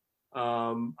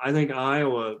 I think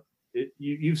Iowa,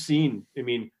 you've seen, I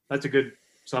mean, that's a good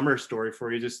summer story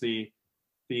for you. Just the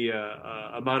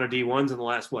amount of D1s in the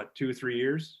last, 2 or 3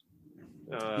 years?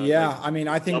 I mean,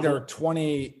 I think there are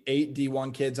 28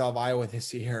 D1 kids out of Iowa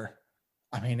this year.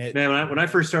 I mean, when I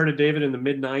first started, David, in the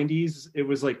mid 90s, it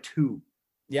was 2.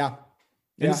 Yeah.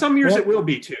 And some years it will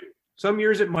be 2. Some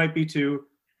years it might be 2,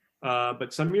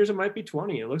 but some years it might be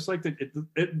 20. It looks like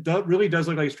it really does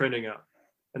look like it's trending up,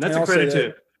 and that's a credit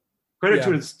to Credit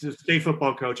to state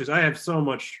football coaches. I have so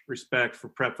much respect for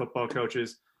prep football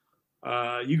coaches.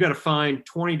 You got to find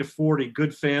 20 to 40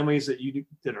 good families that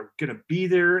are going to be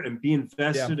there and be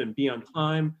invested and be on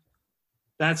time.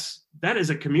 That is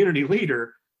a community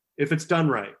leader if it's done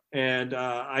right. And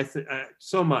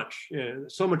so much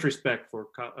respect for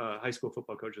high school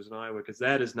football coaches in Iowa, because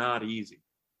that is not easy.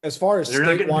 As far as they're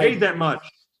not getting paid that much.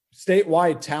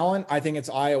 Statewide talent, I think it's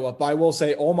Iowa, but I will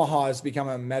say Omaha has become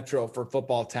a metro for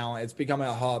football talent. It's becoming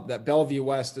a hub. That Bellevue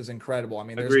West is incredible. I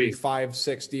mean, there's going to be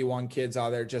 5-6 D1 kids out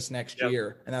there just next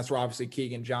year, and that's where obviously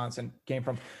Keegan Johnson came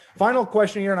from. Final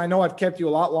question here, and I know I've kept you a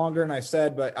lot longer than I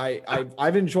said, but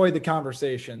I've enjoyed the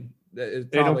conversation. It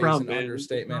probably is an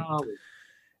understatement.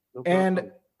 No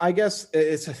and I guess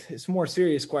it's a more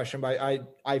serious question, but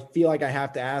I feel like I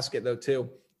have to ask it though too.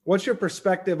 What's your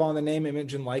perspective on the name,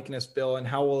 image, and likeness bill, and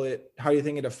how you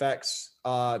think it affects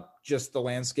just the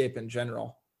landscape in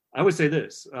general? I would say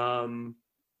this: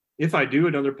 if I do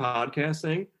another podcast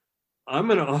thing, I'm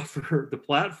going to offer the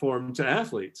platform to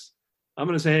athletes. I'm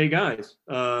going to say, hey guys,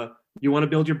 you want to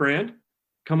build your brand?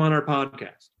 Come on our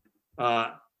podcast.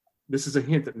 This is a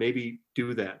hint that maybe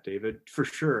do that, David, for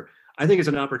sure. I think it's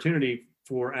an opportunity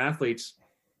for athletes.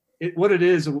 I'm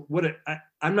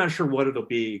not sure what it'll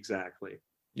be exactly.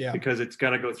 Yeah, because it's got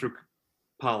to go through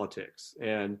politics.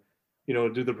 And,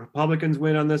 do the Republicans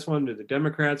win on this one? Do the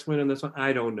Democrats win on this one?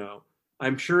 I don't know.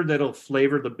 I'm sure that'll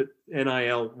flavor the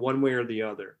NIL one way or the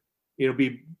other. It'll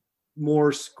be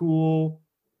more school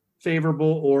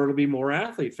favorable, or it'll be more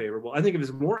athlete favorable. I think if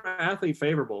it's more athlete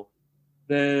favorable,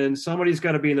 then somebody's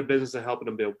got to be in the business of helping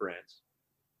them build brands.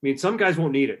 I mean, some guys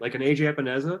won't need it. Like an AJ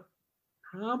Epineza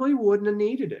probably wouldn't have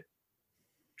needed it.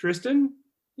 Tristan,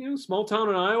 small town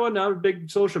in Iowa, not a big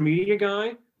social media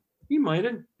guy, he might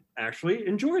have actually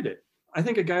enjoyed it. I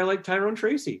think a guy like Tyrone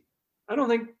Tracy, I don't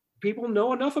think people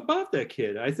know enough about that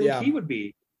kid. I think he would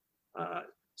be.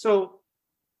 So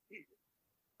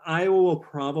Iowa will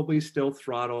probably still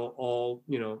throttle all,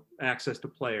 access to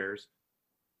players.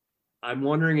 I'm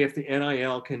wondering if the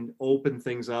NIL can open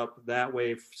things up that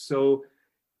way. So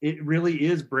it really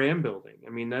is brand building. I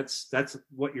mean, that's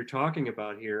what you're talking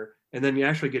about here. And then you're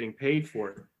actually getting paid for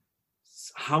it.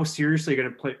 How seriously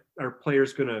are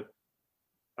players going to,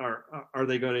 are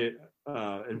they going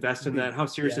to invest in that? How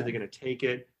seriously are they going to take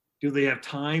it? Do they have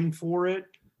time for it?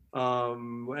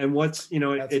 And what's,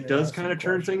 it does kind of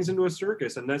turn things into a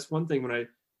circus. And that's one thing when I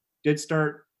did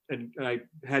start and I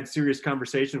had serious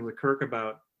conversations with Kirk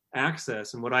about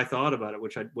access and what I thought about it,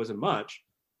 which wasn't much.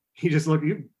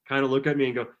 You kind of look at me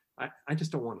and go, I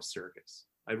just don't want a circus.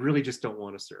 I really just don't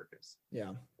want a circus.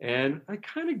 Yeah. And I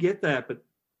kind of get that, but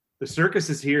the circus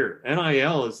is here.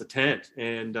 NIL is the tent.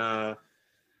 And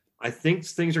I think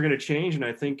things are going to change. And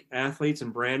I think athletes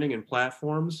and branding and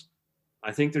platforms,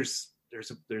 I think there's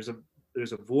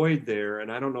a void there.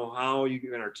 And I don't know how you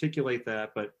can articulate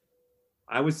that, but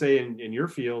I would say in your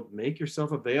field, make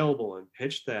yourself available and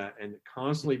pitch that and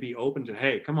constantly be open to,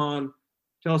 hey, come on,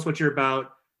 tell us what you're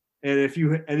about. And if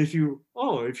you're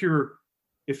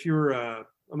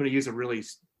I'm going to use a really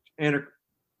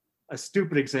a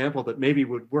stupid example that maybe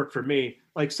would work for me.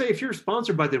 Like, say, if you're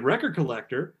sponsored by the record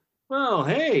collector, well,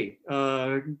 hey,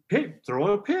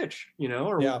 throw a pitch,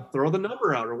 or throw the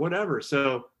number out or whatever.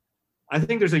 So I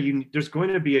think there's going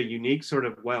to be a unique sort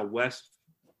of Wild West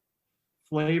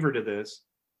flavor to this,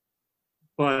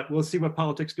 but we'll see what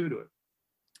politics do to it.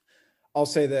 I'll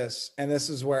say this, and this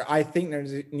is where I think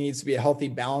there needs to be a healthy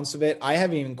balance of it. I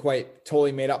haven't even quite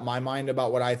totally made up my mind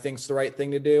about what I think is the right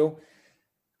thing to do,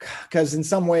 because in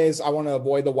some ways I want to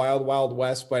avoid the wild, wild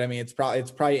west, but I mean, it's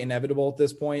probably inevitable at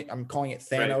this point. I'm calling it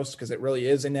Thanos because it really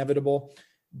is inevitable.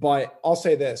 But I'll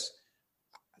say this: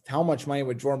 how much money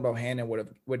would Jordan Bohannon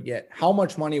would get? How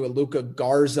much money would Luka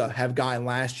Garza have gotten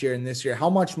last year and this year? How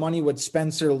much money would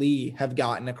Spencer Lee have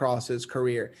gotten across his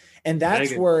career? And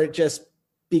that's where it just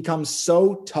becomes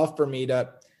so tough for me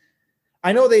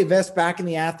I know they invest back in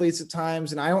the athletes at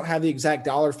times, and I don't have the exact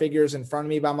dollar figures in front of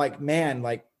me, but I'm like, man,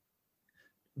 like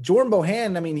Jordan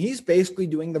Bohannon, I mean, he's basically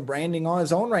doing the branding on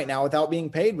his own right now without being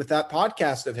paid with that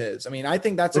podcast of his. I mean, I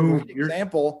think that's a great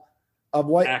example of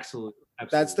what absolutely.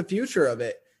 That's the future of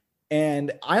it.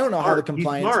 And I don't know how the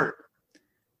compliance,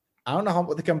 I don't know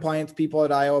what the compliance people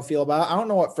at Iowa feel about it. I don't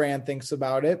know what Fran thinks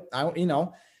about it.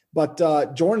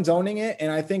 But Jordan's owning it.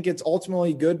 And I think it's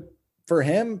ultimately good for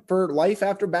him for life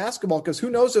after basketball, because who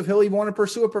knows if he'll even want to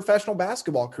pursue a professional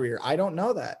basketball career. I don't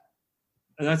know that.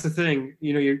 And that's the thing,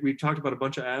 we talked about a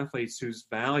bunch of athletes whose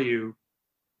value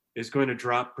is going to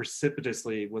drop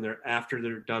precipitously after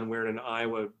they're done wearing an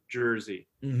Iowa jersey.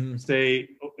 Mm-hmm. Say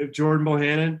if Jordan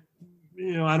Bohannon,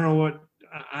 I don't know what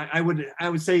I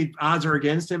would say odds are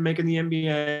against him making the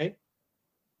NBA.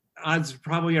 Odds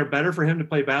probably are better for him to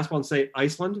play basketball in, say,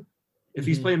 Iceland. If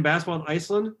he's playing basketball in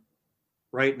Iceland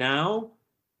right now,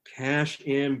 cash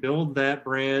in, build that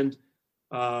brand.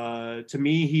 To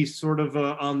me, he's sort of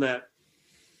on that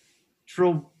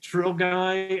Trill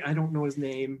guy. I don't know his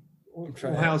name.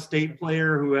 Ohio State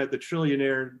player who had the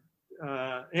trillionaire.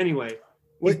 Anyway,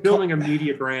 he's building a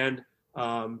media brand.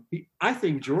 I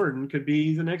think Jordan could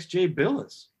be the next Jay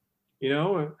Billis.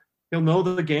 He'll know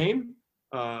the game.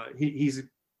 He's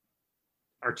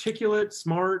articulate,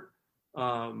 smart,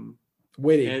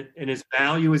 witty, and his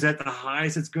value is at the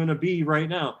highest it's going to be right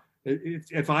now.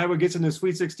 If Iowa gets into the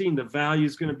Sweet 16, the value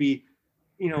is going to be,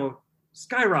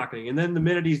 skyrocketing. And then the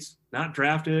minute he's not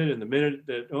drafted, and the minute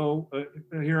that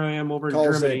here I am over in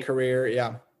Germany, career,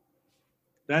 yeah,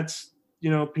 that's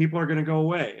people are going to go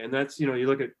away. And that's you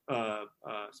look at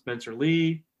Spencer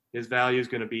Lee, his value is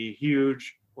going to be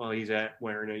huge while he's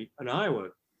wearing an Iowa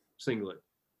singlet.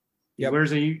 Yep.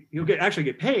 Whereas he'll actually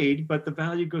get paid, but the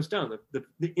value goes down.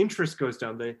 The interest goes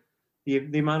down.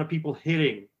 The amount of people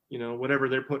hitting, whatever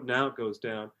they're putting out goes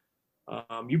down.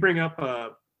 You bring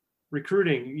up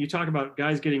recruiting. You talk about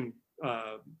guys getting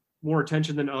more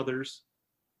attention than others.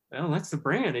 Well, that's the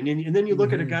brand. And then you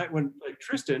look at a guy like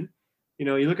Tristan.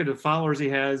 You look at the followers he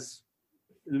has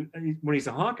when he's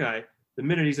a Hawkeye. The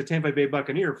minute he's a Tampa Bay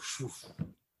Buccaneer,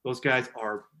 those guys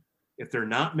are, if they're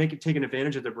not taking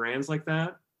advantage of their brands like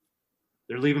that,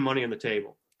 they're leaving money on the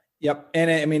table. Yep. And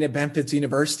it benefits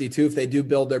University too. If they do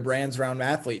build their brands around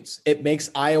athletes, it makes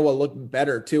Iowa look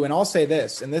better too. And I'll say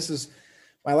this, and this is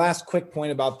my last quick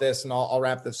point about this, and I'll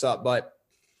wrap this up, but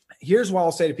here's what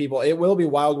I'll say to people. It will be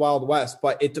wild, wild west,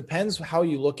 but it depends how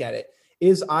you look at it.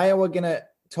 Is Iowa going to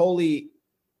totally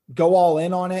go all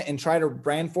in on it and try to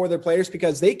brand for their players?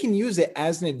 Because they can use it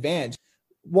as an advantage.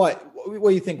 What do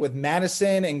you think with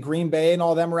Madison and Green Bay and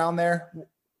all them around there?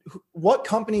 What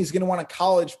company is going to want a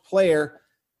college player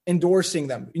endorsing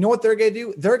them? You know what they're going to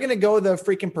do? They're going to go the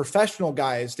freaking professional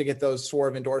guys to get those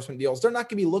sort of endorsement deals. They're not going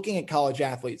to be looking at college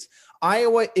athletes.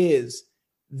 Iowa is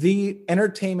the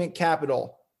entertainment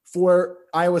capital for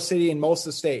Iowa City and most of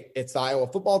the state. It's the Iowa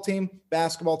football team,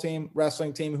 basketball team,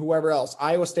 wrestling team, whoever else.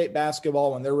 Iowa State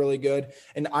basketball when they're really good,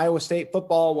 and Iowa State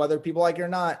football, whether people like it or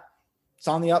not, it's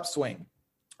on the upswing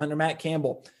under Matt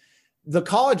Campbell. The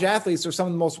college athletes are some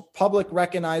of the most public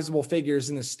recognizable figures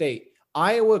in the state.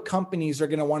 Iowa companies are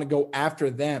going to want to go after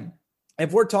them.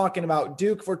 If we're talking about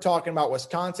Duke, if we're talking about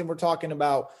Wisconsin, we're talking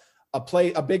about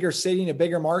a bigger city and a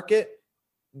bigger market,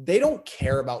 they don't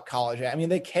care about college.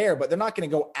 They care, but they're not going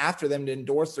to go after them to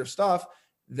endorse their stuff.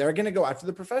 They're going to go after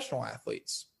the professional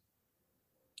athletes.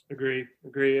 Agree.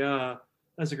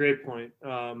 That's a great point.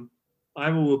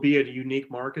 Iowa will be a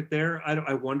unique market there.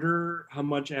 I wonder how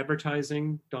much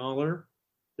advertising dollar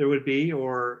there would be,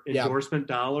 or endorsement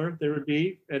dollar there would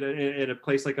be at a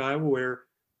place like Iowa, where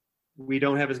we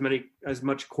don't have as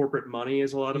much corporate money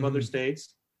as a lot of other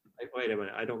states. Wait a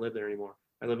minute, I don't live there anymore.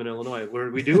 I live in Illinois, where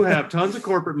we do have tons of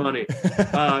corporate money.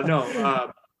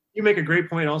 You make a great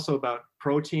point also about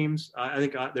pro teams. I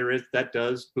think that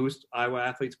does boost Iowa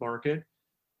athletes market.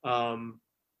 I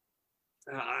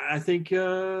think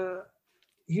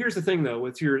here's the thing though,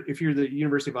 if you're the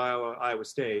University of Iowa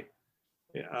State,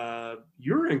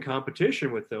 you're in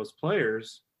competition with those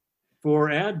players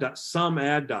for some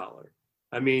ad dollar.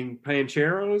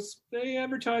 Pancheros, they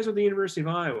advertise with the University of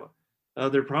Iowa.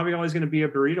 They're probably always going to be a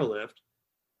burrito lift.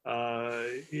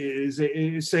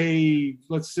 Say,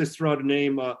 let's just throw out a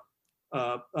name,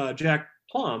 Jack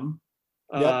Plum.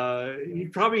 He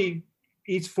probably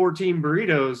eats 14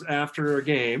 burritos after a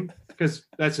game because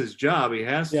that's his job. He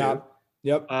has to.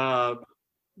 Yep.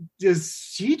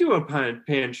 Does he do a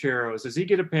Pancheros? Does he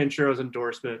get a Pancheros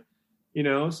endorsement?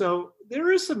 So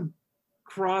there is some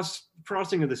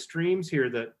crossing of the streams here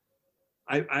that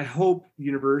I hope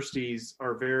universities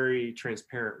are very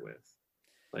transparent with.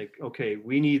 Like, okay,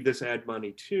 we need this ad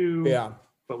money too. Yeah.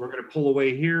 But we're going to pull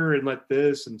away here and let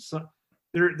this, and so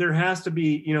there has to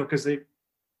be, because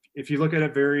if you look at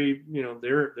it very,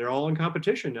 they're all in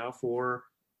competition now for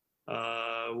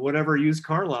whatever used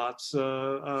car lots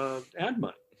ad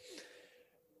money.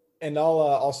 And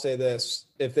I'll say this: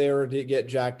 if they were to get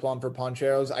Jack Plum for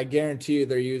Pancheros, I guarantee you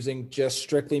they're using just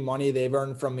strictly money they've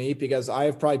earned from me, because I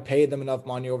have probably paid them enough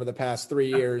money over the past 3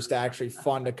 years to actually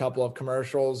fund a couple of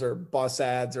commercials or bus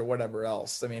ads or whatever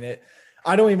else.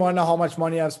 I don't even want to know how much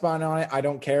money I've spent on it. I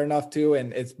don't care enough to,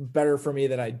 and it's better for me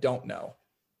that I don't know.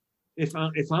 If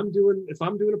I'm doing a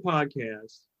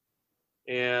podcast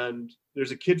and there's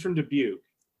a kid from Dubuque,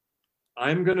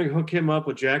 I'm going to hook him up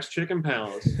with Jack's Chicken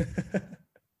Palace.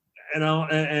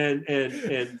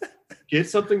 And get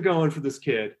something going for this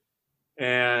kid,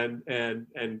 and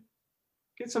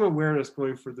get some awareness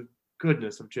going for the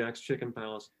goodness of Jack's Chicken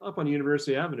Palace up on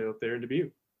University Avenue up there in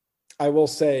Dubuque. I will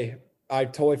say, I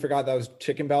totally forgot that was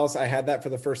Chicken Palace. I had that for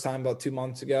the first time about 2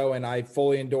 months ago, and I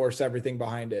fully endorse everything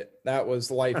behind it. That was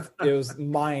life. It was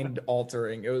mind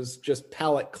altering. It was just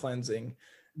palate cleansing.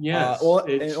 Yes.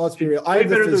 Let's be real. I have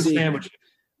the physique.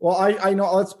 Well, I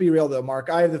know. Let's be real though, Mark.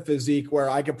 I have the physique where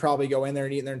I could probably go in there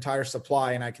and eat their entire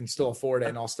supply, and I can still afford it,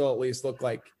 and I'll still at least look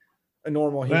like a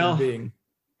normal human being.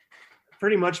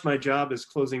 Pretty much my job is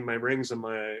closing my rings on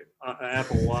my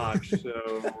Apple Watch.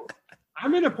 So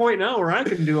I'm at a point now where I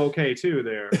can do okay too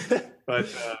there. But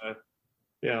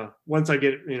once I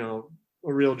get, a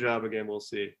real job again, we'll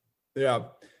see. Yeah.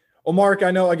 Well, Mark, I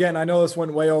know this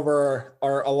went way over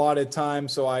our allotted time.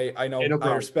 So I know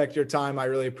I respect your time. I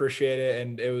really appreciate it.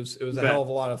 And it was a hell of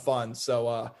a lot of fun.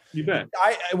 So you bet.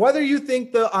 Whether you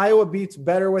think the Iowa beat's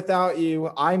better without you,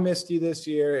 I missed you this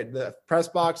year. The press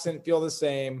box didn't feel the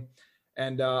same.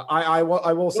 And I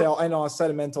will say, I know on a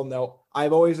sentimental note,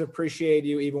 I've always appreciated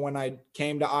you, even when I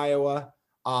came to Iowa.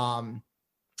 I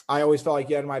always felt like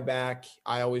you had my back.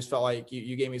 I always felt like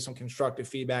you gave me some constructive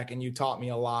feedback, and you taught me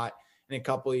a lot in a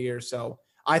couple of years. So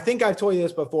I think I've told you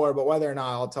this before, but whether or not,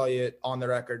 I'll tell you it on the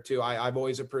record too. I've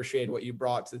always appreciated what you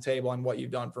brought to the table and what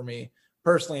you've done for me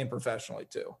personally and professionally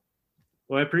too.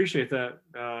 Well, I appreciate that.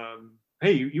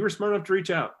 Hey, you were smart enough to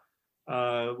reach out.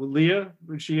 Leah,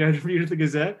 when she interviewed at the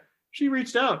Gazette, she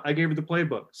reached out. I gave her the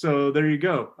playbook. So there you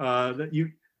go. That you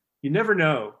never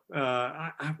know.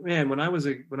 When I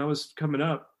was coming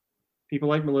up, people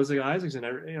like Melissa Isaacson,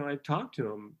 I talked to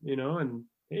them, and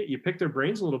hey, you pick their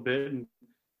brains a little bit, and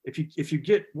if you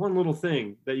get one little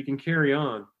thing that you can carry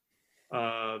on,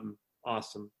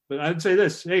 awesome. But I'd say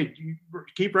this: hey, you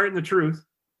keep writing the truth,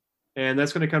 and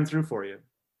that's going to come through for you.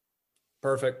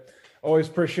 Perfect. Always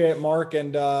appreciate it, Mark.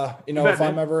 And if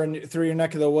I'm ever through your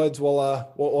neck of the woods,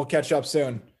 we'll catch up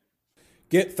soon.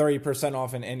 Get 30%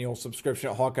 off an annual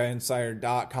subscription at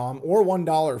HawkeyeInsider.com or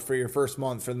 $1 for your first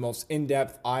month for the most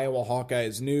in-depth Iowa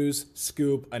Hawkeyes news,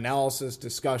 scoop, analysis,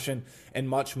 discussion, and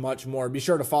much, much more. Be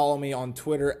sure to follow me on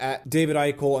Twitter at David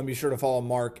Eichel, and be sure to follow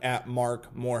Mark at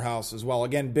Mark Morehouse as well.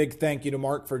 Again, big thank you to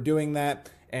Mark for doing that.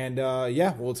 And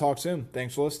we'll talk soon.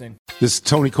 Thanks for listening. This is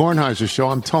Tony Kornheiser's show.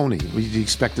 I'm Tony. You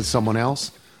expected someone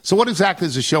else? So what exactly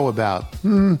is the show about?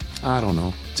 I don't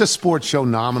know. It's a sports show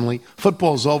nominally.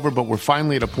 Football's over, but we're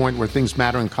finally at a point where things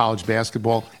matter in college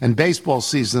basketball, and baseball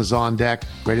season is on deck.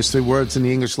 Greatest 3 words in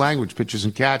the English language, pitchers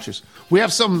and catchers. We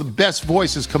have some of the best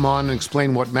voices come on and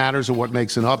explain what matters or what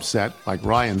makes an upset, like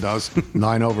Ryan does,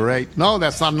 9/8. No,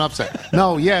 that's not an upset.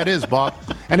 No, yeah, it is, Bob.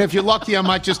 And if you're lucky, I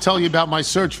might just tell you about my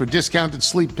search for discounted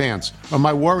sleep pants or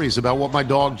my worries about what my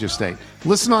dog just ate.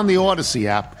 Listen on the Odyssey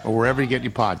app or wherever you get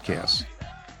your podcasts.